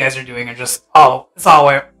what you guys are doing are just, it's all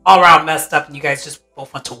around messed up and you guys just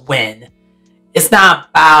both want to win. It's not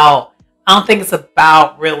about, I don't think it's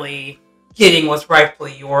about really getting what's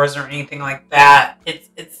rightfully yours or anything like that.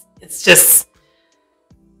 It's just,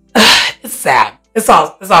 it's sad. It's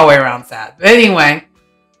all the way around sad. But anyway,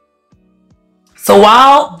 so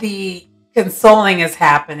while the consoling is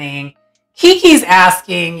happening, Kiki's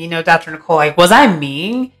asking, you know, Dr. Nicole, like, was I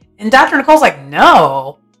mean? And Dr. Nicole's like,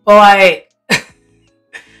 no. But like,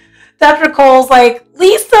 Dr. Nicole's like,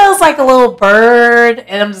 Lisa's like a little bird.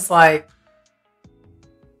 And I'm just like,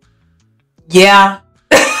 yeah.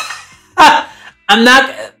 I'm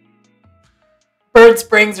not, bird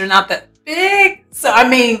springs are not that big. So, I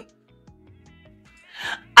mean,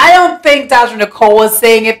 I don't think Dr. Nicole was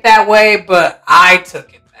saying it that way, but I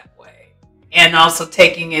took it that way. And also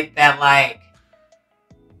taking it that like,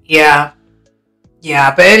 yeah.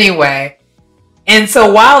 But anyway. And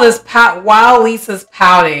so while Lisa's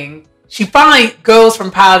pouting, she finally goes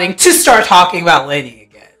from pouting to start talking about Lenny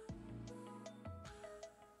again.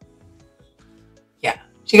 Yeah.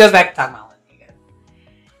 She goes back to talking about Lenny again.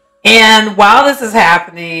 And while this is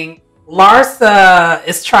happening, Larsa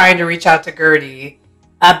is trying to reach out to Gertie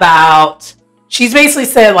about, she's basically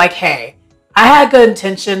said like, hey, I had good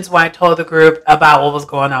intentions when I told the group about what was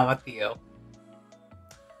going on with you.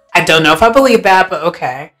 I don't know if I believe that, but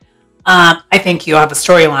okay. I think you have a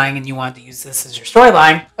storyline and you wanted to use this as your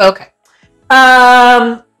storyline. Okay.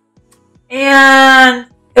 And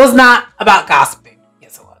it was not about gossiping.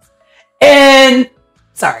 Yes, it was. And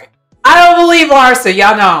sorry, I don't believe Larsa.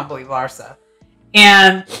 Y'all know I don't believe Larsa.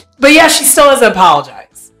 But yeah, she still doesn't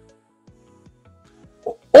apologize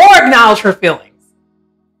or acknowledge her feelings.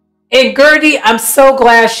 And Gertie, I'm so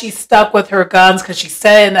glad she stuck with her guns because she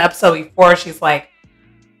said in the episode before, she's like,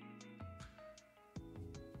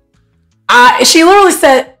 she literally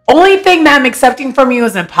said, only thing that I'm accepting from you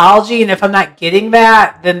is an apology. And if I'm not getting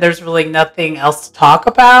that, then there's really nothing else to talk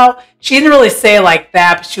about. She didn't really say it like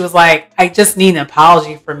that, but she was like, I just need an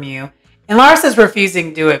apology from you. And Larsa's refusing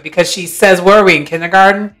to do it because she says, where are we, in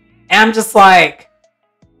kindergarten? And I'm just like,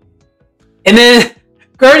 and then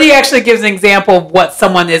Gertie actually gives an example of what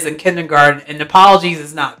someone is in kindergarten, and apologies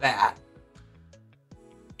is not that.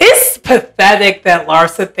 It's pathetic that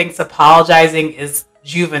Larsa thinks apologizing is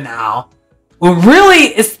juvenile, when really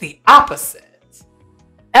it's the opposite.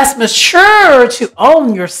 That's mature to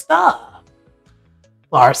own your stuff,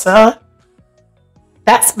 Larsa.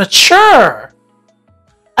 That's mature.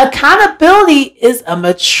 Accountability is a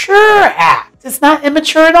mature act. It's not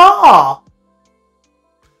immature at all.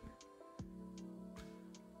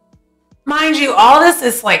 Mind you, all this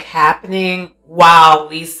is like happening while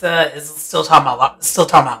Lisa is still talking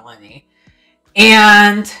about Lenny.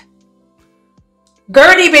 And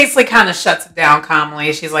Gertie basically kind of shuts it down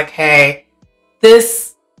calmly. She's like, hey,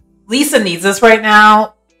 Lisa needs this right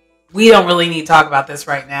now. We don't really need to talk about this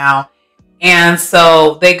right now. And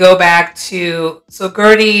so they go back to, so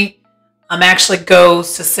Gertie actually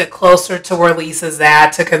goes to sit closer to where Lisa's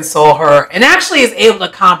at to console her, and actually is able to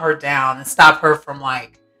calm her down and stop her from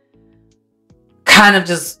like kind of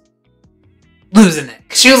just losing it.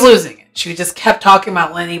 She was losing it. She just kept talking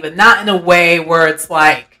about Lenny, but not in a way where it's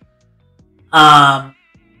like, it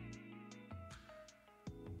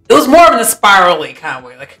was more of in a spirally kind of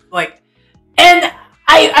way. Like, and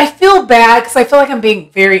I feel bad because I feel like I'm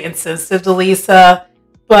being very insensitive to Lisa,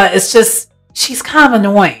 but it's just, she's kind of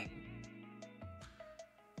annoying.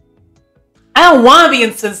 I don't want to be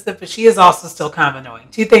insensitive, but she is also still kind of annoying.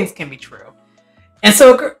 Two things can be true. And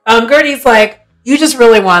so Gertie's like, you just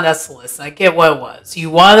really wanted us to listen. I get what it was. You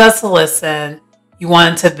wanted us to listen. You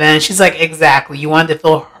wanted to vent. She's like, exactly. You wanted to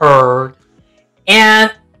feel heard.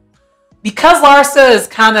 And because Larsa is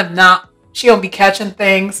kind of not, she don't be catching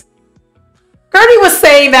things. Gertie was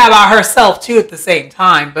saying that about herself too at the same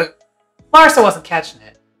time, but Larsa wasn't catching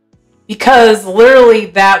it. Because literally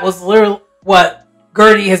that was literally what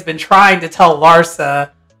Gertie has been trying to tell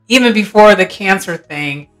Larsa even before the cancer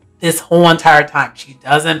thing this whole entire time. She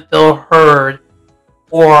doesn't feel heard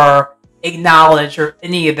or acknowledged or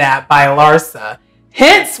any of that by Larsa.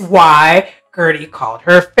 Hence why Gertie called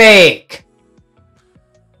her fake.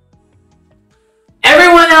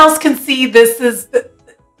 Everyone else can see this is,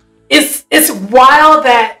 it's wild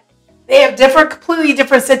that they have completely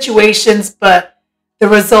different situations, but the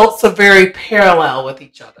results are very parallel with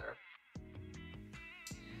each other.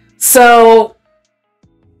 So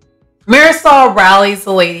Marysol rallies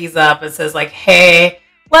the ladies up and says like, hey,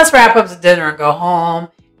 let's wrap up the dinner and go home.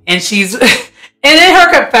 And she's, and in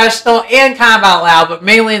her confessional and kind of out loud, but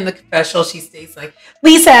mainly in the confessional, she states like,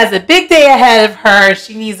 Lisa has a big day ahead of her.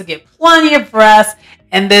 She needs to get plenty of rest.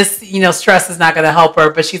 And this, stress is not going to help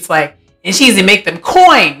her. But she's like, and she needs to make them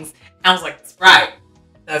coins. And I was like, that's right.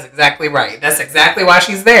 That's exactly right. That's exactly why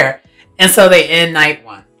she's there. And so they end night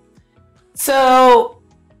one. So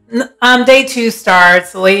day two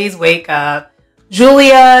starts. The ladies wake up.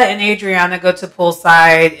 Julia and Adriana go to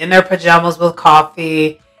poolside in their pajamas with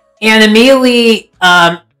coffee. And immediately,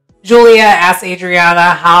 Julia asks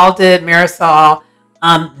Adriana, how did Marysol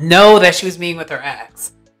know that she was meeting with her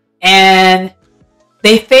ex? And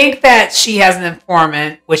they think that she has an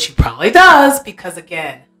informant, which she probably does, because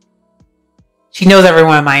again, she knows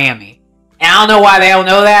everyone in Miami. And I don't know why they don't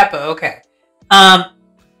know that, but okay. I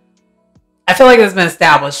feel like it's been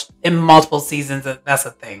established in multiple seasons that that's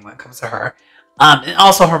a thing when it comes to her. And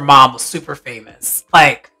also her mom was super famous.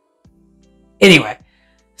 Like, anyway.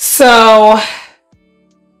 So,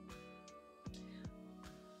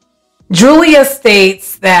 Julia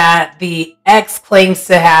states that the ex claims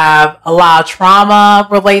to have a lot of trauma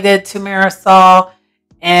related to Marysol,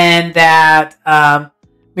 and that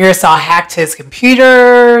Marysol hacked his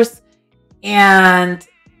computers. And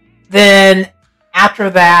then after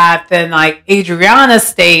that, like Adriana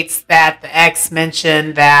states that the ex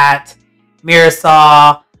mentioned that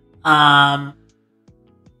Marysol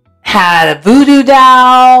had a voodoo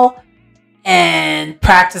doll and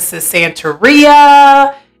practices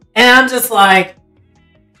Santeria. And I'm just like,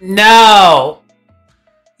 no,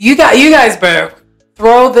 you guys better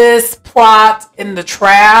throw this plot in the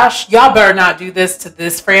trash. Y'all better not do this to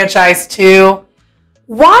this franchise too.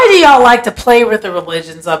 Why do y'all like to play with the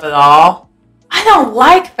religions of it all? I don't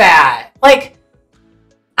like that. Like,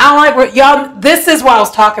 I don't like where y'all, this is what I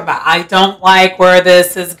was talking about. I don't like where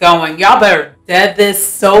this is going. Y'all better dead this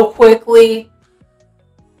so quickly.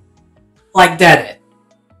 like dead it.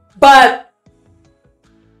 But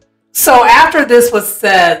so after this was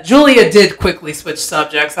said, Julia did quickly switch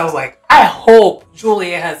subjects. I was like, I hope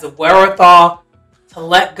Julia has the wherewithal to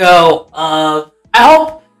let go of. I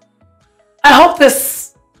hope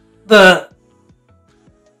the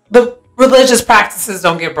religious practices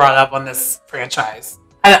don't get brought up on this franchise.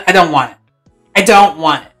 I don't want it. I don't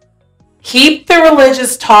want it. Keep the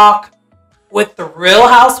religious talk with the Real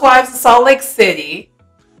Housewives of Salt Lake City,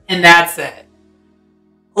 and that's it.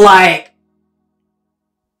 Like,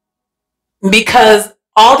 because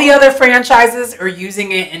all the other franchises are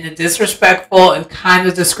using it in a disrespectful and kind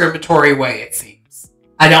of discriminatory way, it seems.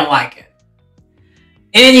 I don't like it.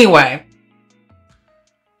 Anyway,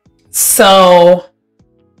 so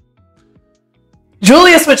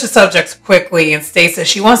Julia switches subjects quickly and states that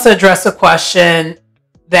she wants to address a question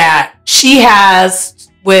that she has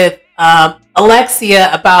with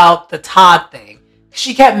Alexia about the Todd thing.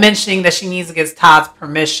 She kept mentioning that she needs to get Todd's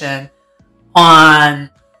permission on,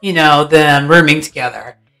 them rooming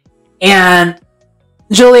together. And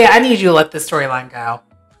Julia, I need you to let this storyline go.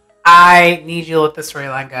 I need you to let this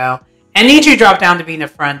storyline go. I need you to drop down to being a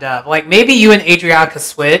friend of. Like, maybe you and Adriana could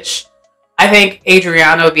switch. I think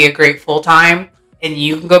Adriana would be a great full-time, and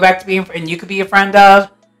you can go back to being, and you could be a friend of.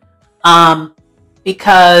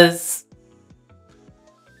 Because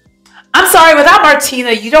I'm sorry, without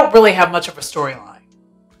Martina, you don't really have much of a storyline.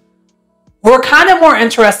 We're kind of more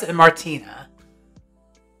interested in Martina.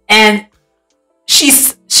 And she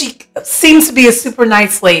seems to be a super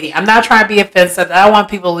nice lady. I'm not trying to be offensive. I don't want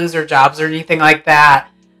people to lose their jobs or anything like that.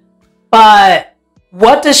 But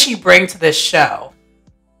what does she bring to this show?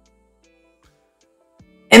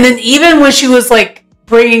 And then even when she was like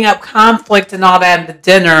bringing up conflict and all that in the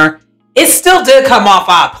dinner, it still did come off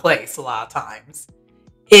out of place a lot of times.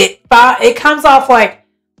 It comes off like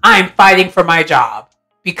I'm fighting for my job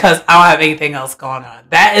because I don't have anything else going on.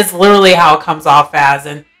 That is literally how it comes off as.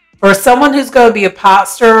 And for someone who's going to be a pot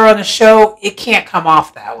stirrer on a show, it can't come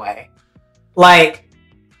off that way. Like,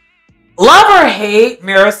 love or hate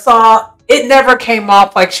Marysol, it never came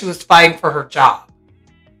off like she was fighting for her job.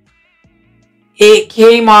 It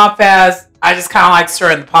came off as, I just kind of like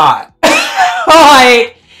stirring the pot.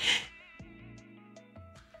 Like,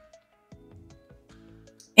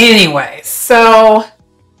 anyway, so,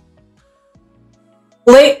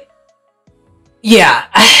 yeah,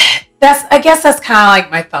 I guess that's kind of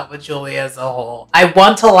like my thought with Julia as a whole. I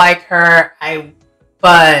want to like her,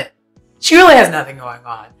 but she really has nothing going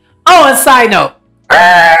on. Oh, and side note,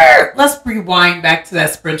 let's rewind back to that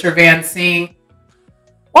Sprinter van scene.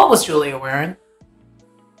 What was Julia wearing?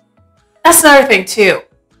 That's another thing too.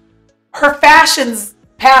 Her fashions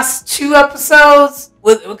past 2 episodes,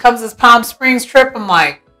 when it comes to this Palm Springs trip, I'm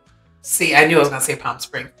like, see, I knew I was going to say Palm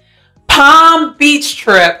Springs. Palm Beach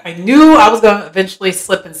trip. I knew I was going to eventually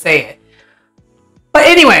slip and say it. But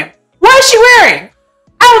anyway, what is she wearing?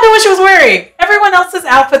 I don't know what she was wearing. Everyone else's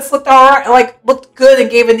outfits looked all right, looked good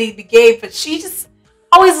and gave a need to be gave, but she just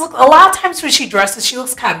always looked, a lot of times when she dresses, she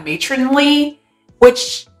looks kind of matronly,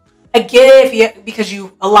 which I get it because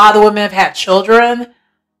a lot of the women have had children,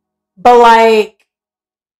 but like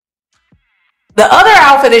the other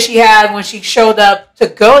outfit that she had when she showed up to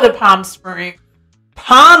go to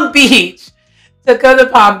Palm Beach,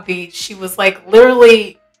 she was like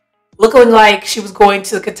literally looking like she was going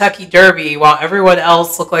to the Kentucky Derby while everyone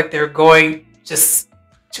else looked like they're going just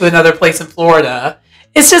to another place in Florida.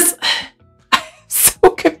 It's just, I'm so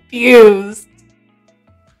confused.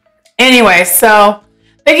 Anyway, so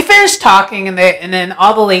they finish talking and then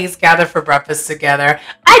all the ladies gather for breakfast together.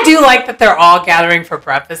 I do like that they're all gathering for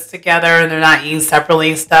breakfast together and they're not eating separately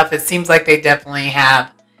and stuff. It seems like they definitely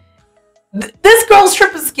have. This girls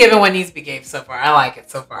trip is given what needs to be gave so far. I like it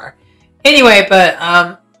so far. Anyway,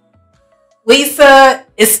 but Lisa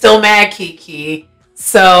is still mad at Kiki.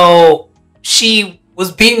 So she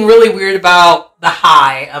was being really weird about the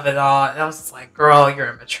high of it all. And I was just like, girl,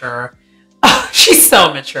 you're immature. She's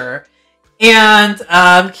so immature.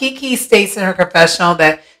 And Kiki states in her confessional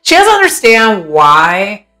that she doesn't understand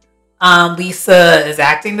why Lisa is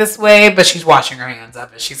acting this way, but she's washing her hands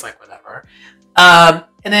of it. She's like, whatever.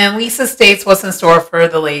 And then Lisa states what's in store for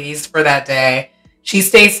the ladies for that day. She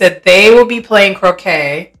states that they will be playing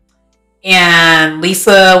croquet and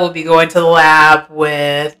Lisa will be going to the lab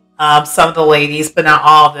with some of the ladies, but not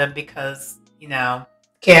all of them because, can't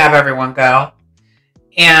have everyone go.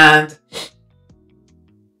 And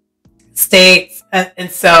states,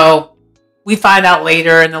 and so we find out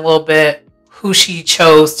later in a little bit who she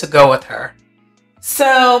chose to go with her.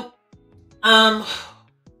 So,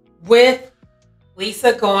 with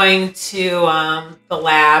Lisa going to the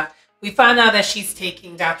lab, we find out that she's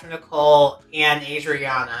taking Dr. Nicole and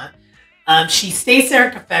Adriana. She states in her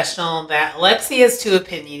confessional that Alexia is too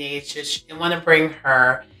opinionated. She didn't want to bring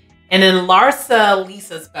her. And then Larsa,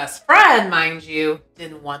 Lisa's best friend, mind you,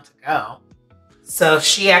 didn't want to go. So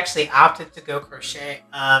she actually opted to go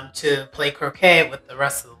to play croquet with the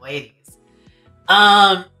rest of the ladies.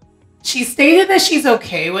 She stated that she's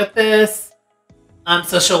okay with this.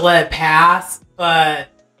 So she'll let it pass. But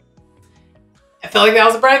I feel like that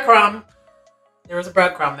was a breadcrumb. There was a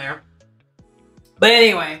breadcrumb there. But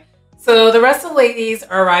anyway, so the rest of the ladies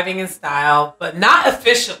are arriving in style, but not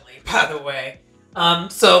efficiently, by the way.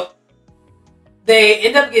 So they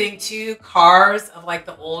end up getting 2 cars of like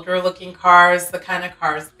the older looking cars, the kind of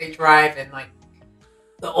cars that they drive in, like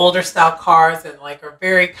the older style cars that like are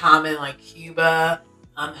very common, like Cuba,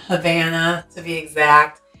 Havana to be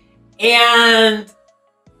exact. And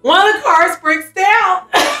one of the cars breaks down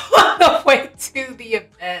on the way to the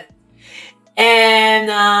event.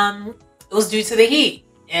 And it was due to the heat.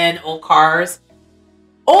 And older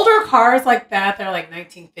cars like that, they're like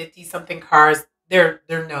 1950 something cars. They're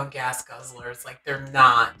no gas guzzlers. Like they're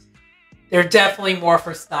not. They're definitely more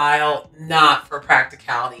for style, not for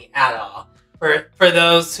practicality at all. For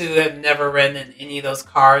those who have never ridden in any of those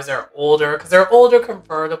cars, they're older because they're older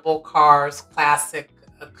convertible cars, classic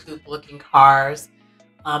coupe looking cars.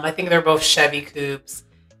 I think they're both Chevy coupes,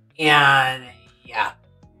 and yeah.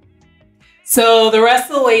 So the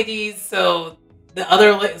rest of the ladies, so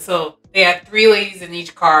they had 3 ladies in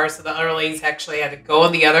each car, so the other ladies actually had to go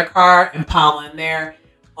in the other car and pile in there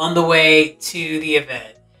on the way to the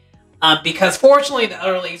event. Because fortunately, the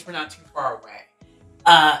other ladies were not too far away.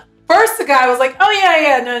 First, the guy was like, oh,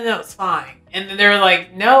 yeah, no, it's fine. And then they were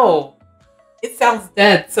like, no, it sounds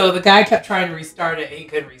dead. So the guy kept trying to restart it, and he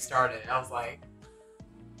couldn't restart it. I was like,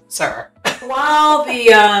 sir. While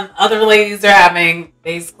the other ladies are having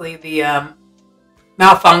basically the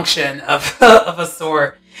malfunction of a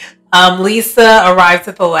sort, Lisa arrives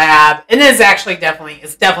at the lab, and it's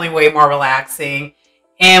definitely way more relaxing.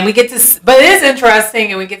 And we get to, but it is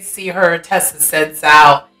interesting, and we get to see her test the scents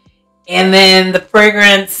out. And then the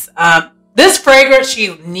fragrance, this fragrance,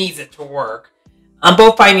 she needs it to work,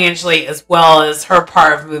 both financially as well as her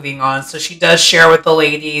part of moving on. So she does share with the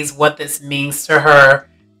ladies what this means to her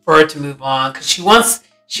for her to move on, because she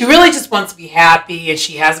really just wants to be happy, and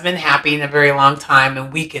she hasn't been happy in a very long time,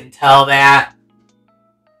 and we can tell that.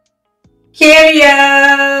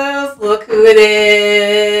 Cameos! Look who it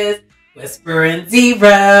is! Whisper and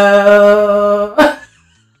Zero!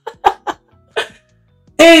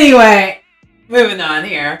 Anyway, moving on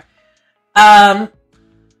here. But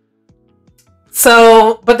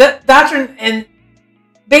the doctor, and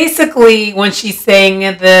basically when she's saying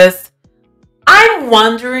this, I'm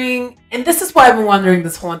wondering, and this is what I've been wondering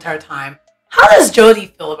this whole entire time, how does Jody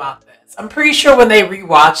feel about this? I'm pretty sure when they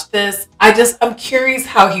rewatch this, I'm curious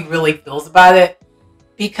how he really feels about it,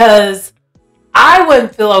 because I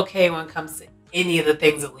wouldn't feel okay when it comes to any of the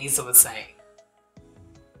things that Lisa was saying.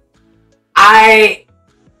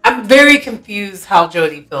 I'm very confused how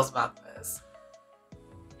Jody feels about this.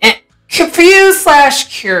 And confused /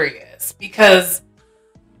 curious, because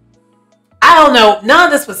I don't know, none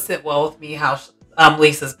of this would sit well with me, how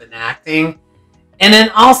Lisa's been acting. And then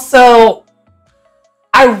also,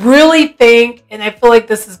 I really think, and I feel like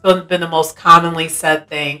this has been the most commonly said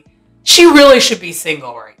thing, she really should be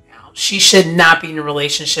single right now. She should not be in a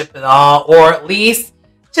relationship at all, or at least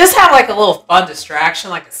just have like a little fun distraction,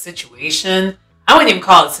 like a situation. I wouldn't even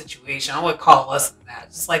call it a situation. I would call it less than that.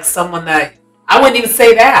 Just like someone that, I wouldn't even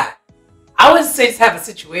say that. I would say just have a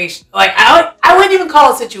situation. Like, I wouldn't even call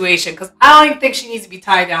it a situation, because I don't even think she needs to be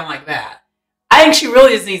tied down like that. I think she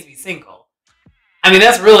really just needs to be single. I mean,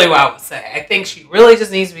 that's really what I would say. I think she really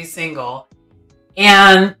just needs to be single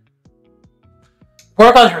and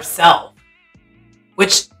work on herself,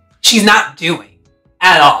 which she's not doing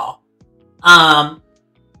at all.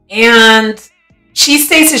 And she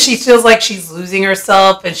states that she feels like she's losing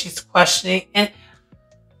herself and she's questioning. And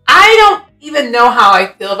I don't even know how I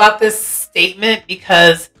feel about this statement,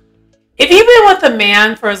 because if you've been with a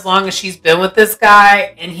man for as long as she's been with this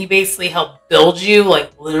guy, and he basically helped build you,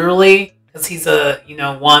 like literally, because he's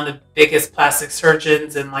one of the biggest plastic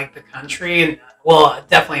surgeons in like the country, and well,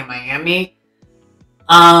 definitely in Miami.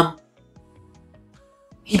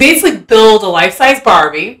 He basically built a life-size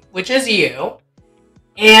Barbie, which is you,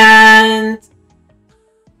 and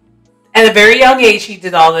at a very young age, he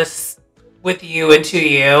did all this with you and to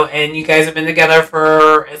you, and you guys have been together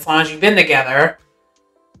for as long as you've been together.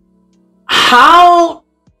 How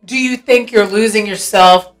do you think you're losing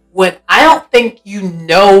yourself when I don't think you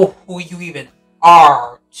know who you even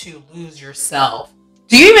are to lose yourself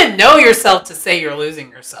Do you even know yourself to say you're losing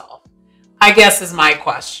yourself? I guess is my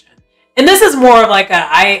question. And this is more of like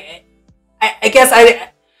I guess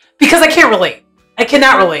because I can't relate. I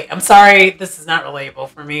cannot relate. I'm sorry, this is not relatable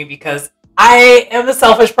for me because I am a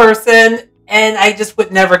selfish person and I just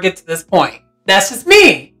would never get to this point. That's just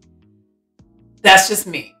me. That's just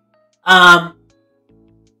me. But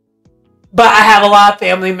I have a lot of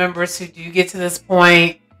family members who do get to this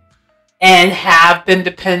point and have been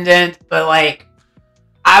dependent, but like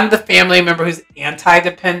I'm the family member who's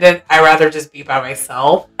anti-dependent. I'd rather just be by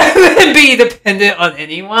myself than be dependent on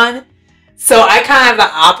anyone. So I kind of have the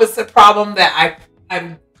opposite problem that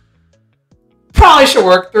I probably should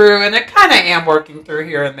work through, and I kind of am working through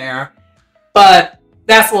here and there. But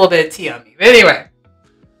that's a little bit of tea on me. But anyway.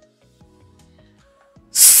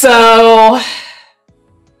 So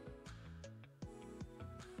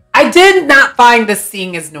I did not find this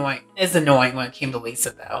scene as annoying when it came to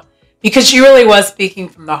Lisa, though. Because she really was speaking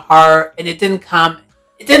from the heart, and it didn't come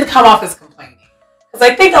off as complaining. Because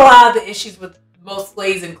I think a lot of the issues with most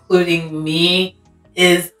ladies, including me,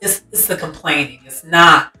 is the complaining. It's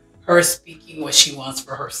not her speaking what she wants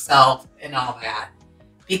for herself and all that.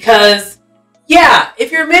 Because, yeah,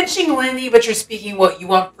 if you're mentioning Lenny, but you're speaking what you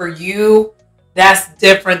want for you, that's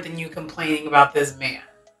different than you complaining about this man.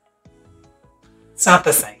 It's not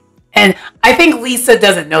the same. And I think Lisa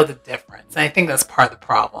doesn't know the difference. And I think that's part of the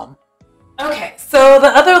problem. Okay, so the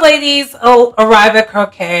other ladies arrive at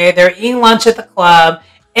Croquet. They're eating lunch at the club.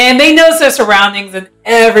 And they notice their surroundings and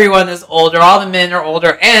everyone is older. All the men are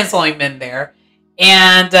older and it's only men there.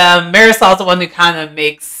 And Marysol's the one who kind of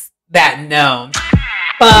makes that known.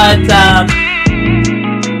 But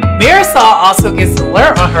Marysol also gets an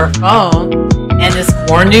alert on her phone. And it's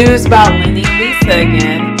more news about Lenny and Lisa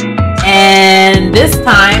again. And this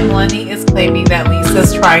time, Lenny is claiming that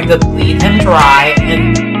Lisa's trying to bleed him dry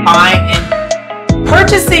and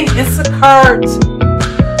purchasing Instacart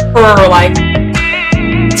for like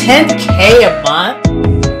 $10K a month.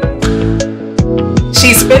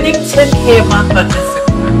 She's spending $10K a month on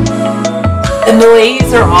Instacart. And the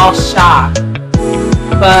ladies are all shocked.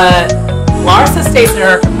 But Larsa states in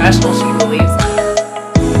her confessional she believes it.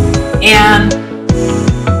 And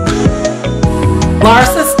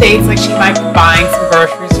Larsa states like she might be buying some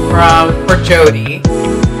groceries for Jody,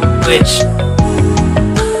 which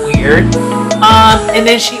weird. And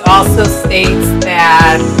then she also states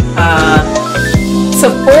that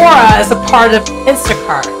Sephora is a part of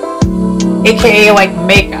Instacart, aka like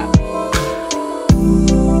makeup.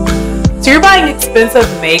 So you're buying expensive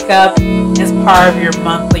makeup as part of your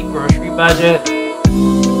monthly grocery budget.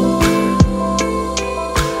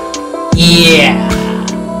 Yeah.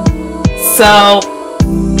 So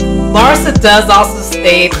Larsa does also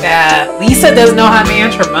state that Lisa doesn't know how to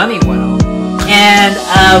manage her money well. And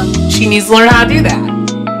she needs to learn how to do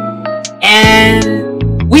that.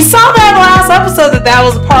 And we saw that last episode that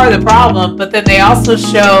was a part of the problem. But then they also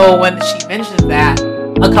show when she mentioned that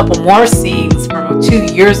a couple more scenes from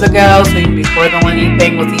 2 years ago. So even before the Lenny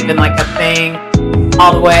thing was even like a thing.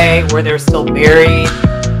 All the way where they're still married.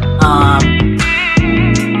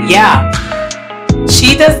 Yeah.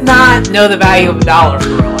 She does not know the value of a dollar for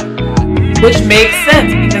her like that. Which makes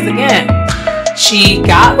sense because, again, she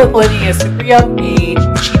got with Lenny at a super young age.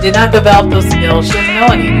 She did not develop those skills. She doesn't know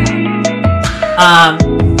any of that.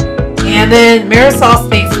 And then Marysol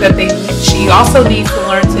states that she also needs to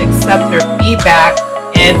learn to accept their feedback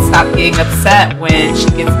and stop getting upset when she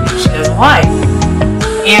gets news she doesn't like.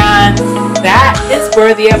 And that is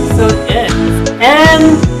where the episode ends.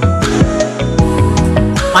 And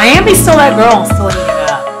Miami's still that girl and still eating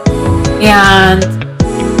up. And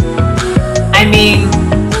I mean,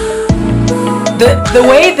 the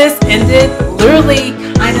way this ended literally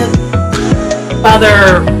kind of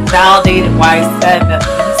further validated why I said that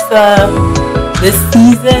Lisa, this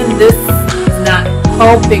season, this is not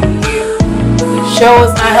helping you. The show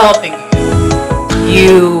is not helping you.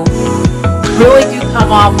 You really do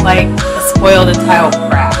come off like a spoiled entitled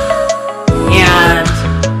brat. And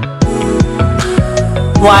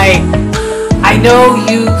like, I know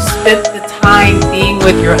you spent the time being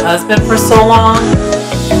with your husband for so long,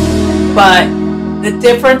 but the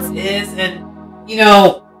difference is, and you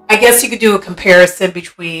know, I guess you could do a comparison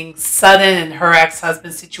between Sutton and her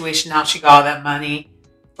ex-husband's situation, how she got all that money,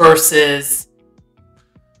 versus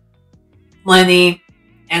Lenny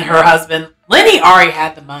and her husband. Lenny already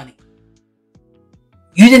had the money.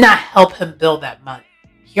 You did not help him build that money.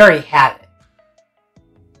 He already had it.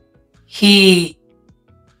 He,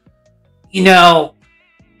 you know,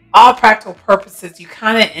 all practical purposes, you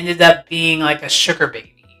kind of ended up being like a sugar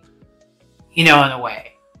baby, you know, in a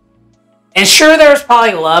way. And sure, there was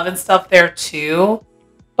probably love and stuff there too,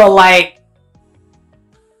 But like,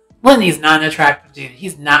 Lenny's not an attractive dude.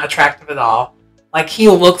 He's not attractive at all. Like, he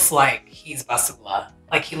looks like he's busted blood.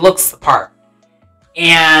 Like, he looks the part.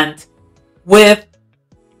 And with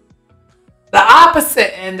the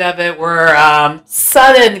opposite end of it, where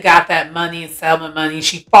Sutton got that money, settlement money,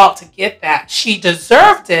 she fought to get that. She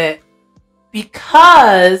deserved it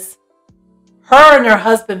because her and her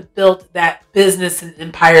husband built that business and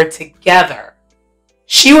empire together.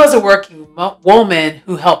 She was a working woman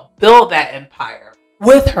who helped build that empire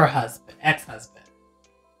with her husband, ex-husband.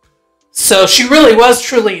 So she really was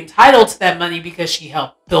truly entitled to that money because she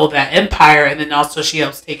helped build that empire, and then also she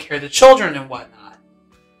helps take care of the children and whatnot.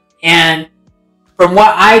 And from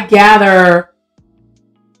what I gather,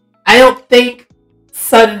 I don't think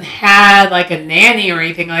Sutton had like a nanny or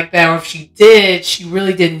anything like that, or if she did, she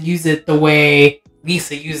really didn't use it the way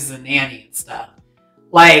Lisa uses a nanny and stuff.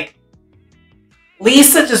 Like,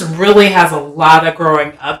 Lisa just really has a lot of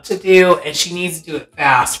growing up to do, and she needs to do it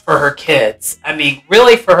fast for her kids. I mean,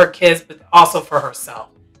 really for her kids, but also for herself.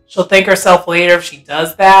 She'll thank herself later if she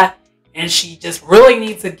does that, and she just really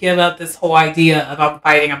needs to give up this whole idea of I'm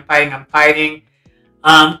fighting.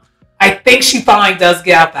 I think she finally does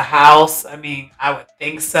get out the house. I mean, I would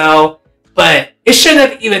think so, but it shouldn't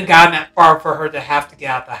have even gotten that far for her to have to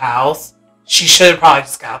get out the house. She should have probably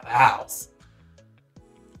just got out the house.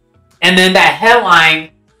 And then that headline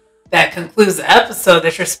that concludes the episode,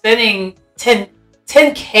 that you're spending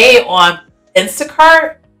 10K on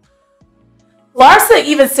Instacart. Larsa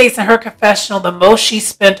even states in her confessional the most she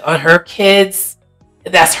spent on her kids,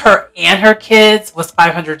 that's her and her kids, was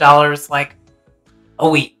 $500 like a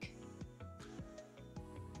week.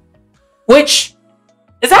 Which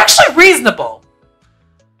is actually reasonable.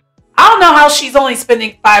 I don't know how she's only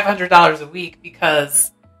spending $500 a week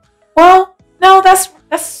because, well, no, that's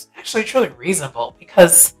actually truly reasonable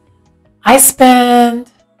because I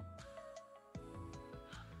spend,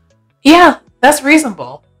 yeah, that's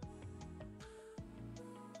reasonable.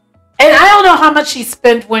 And I don't know how much she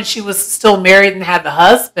spent when she was still married and had the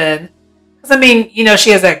husband. Because I mean, you know,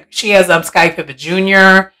 she has Sky Pippen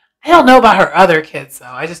Jr. I don't know about her other kids though.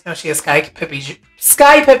 I just know she has Sky Pippen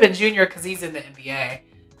Jr. because he's in the NBA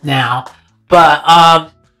now.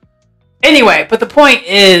 But anyway, but the point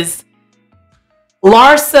is,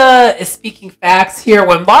 Larsa is speaking facts here.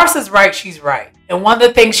 When Larsa's right, she's right. And one of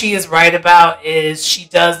the things she is right about is she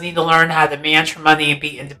does need to learn how to manage her money and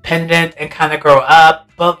be independent and kind of grow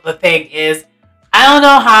up. But the thing is, I don't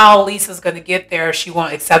know how Lisa's going to get there if she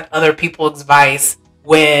won't accept other people's advice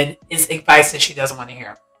when it's advice that she doesn't want to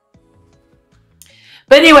hear.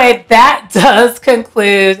 But anyway, that does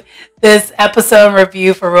conclude this episode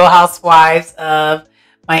review for Real Housewives of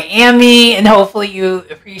Miami, and hopefully you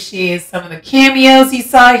appreciate some of the cameos you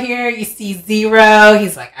saw here. You see Zero.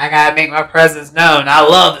 He's like, I gotta make my presence known. I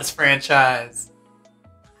love this franchise.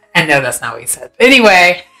 I know that's not what he said. But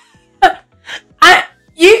anyway,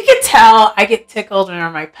 you can tell I get tickled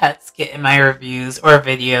whenever my pets get in my reviews or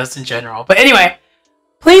videos in general. But anyway,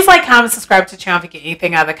 please like, comment, subscribe to the channel if you get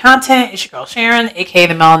anything out of the content. It's your girl Sharon, aka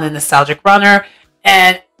the Melanin Nostalgic Runner.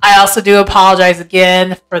 And I also do apologize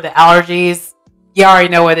again for the allergies. You already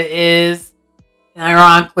know what it is. And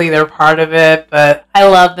ironically, they're part of it. But I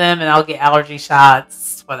love them and I'll get allergy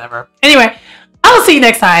shots. Whatever. Anyway, I will see you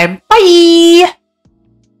next time. Bye!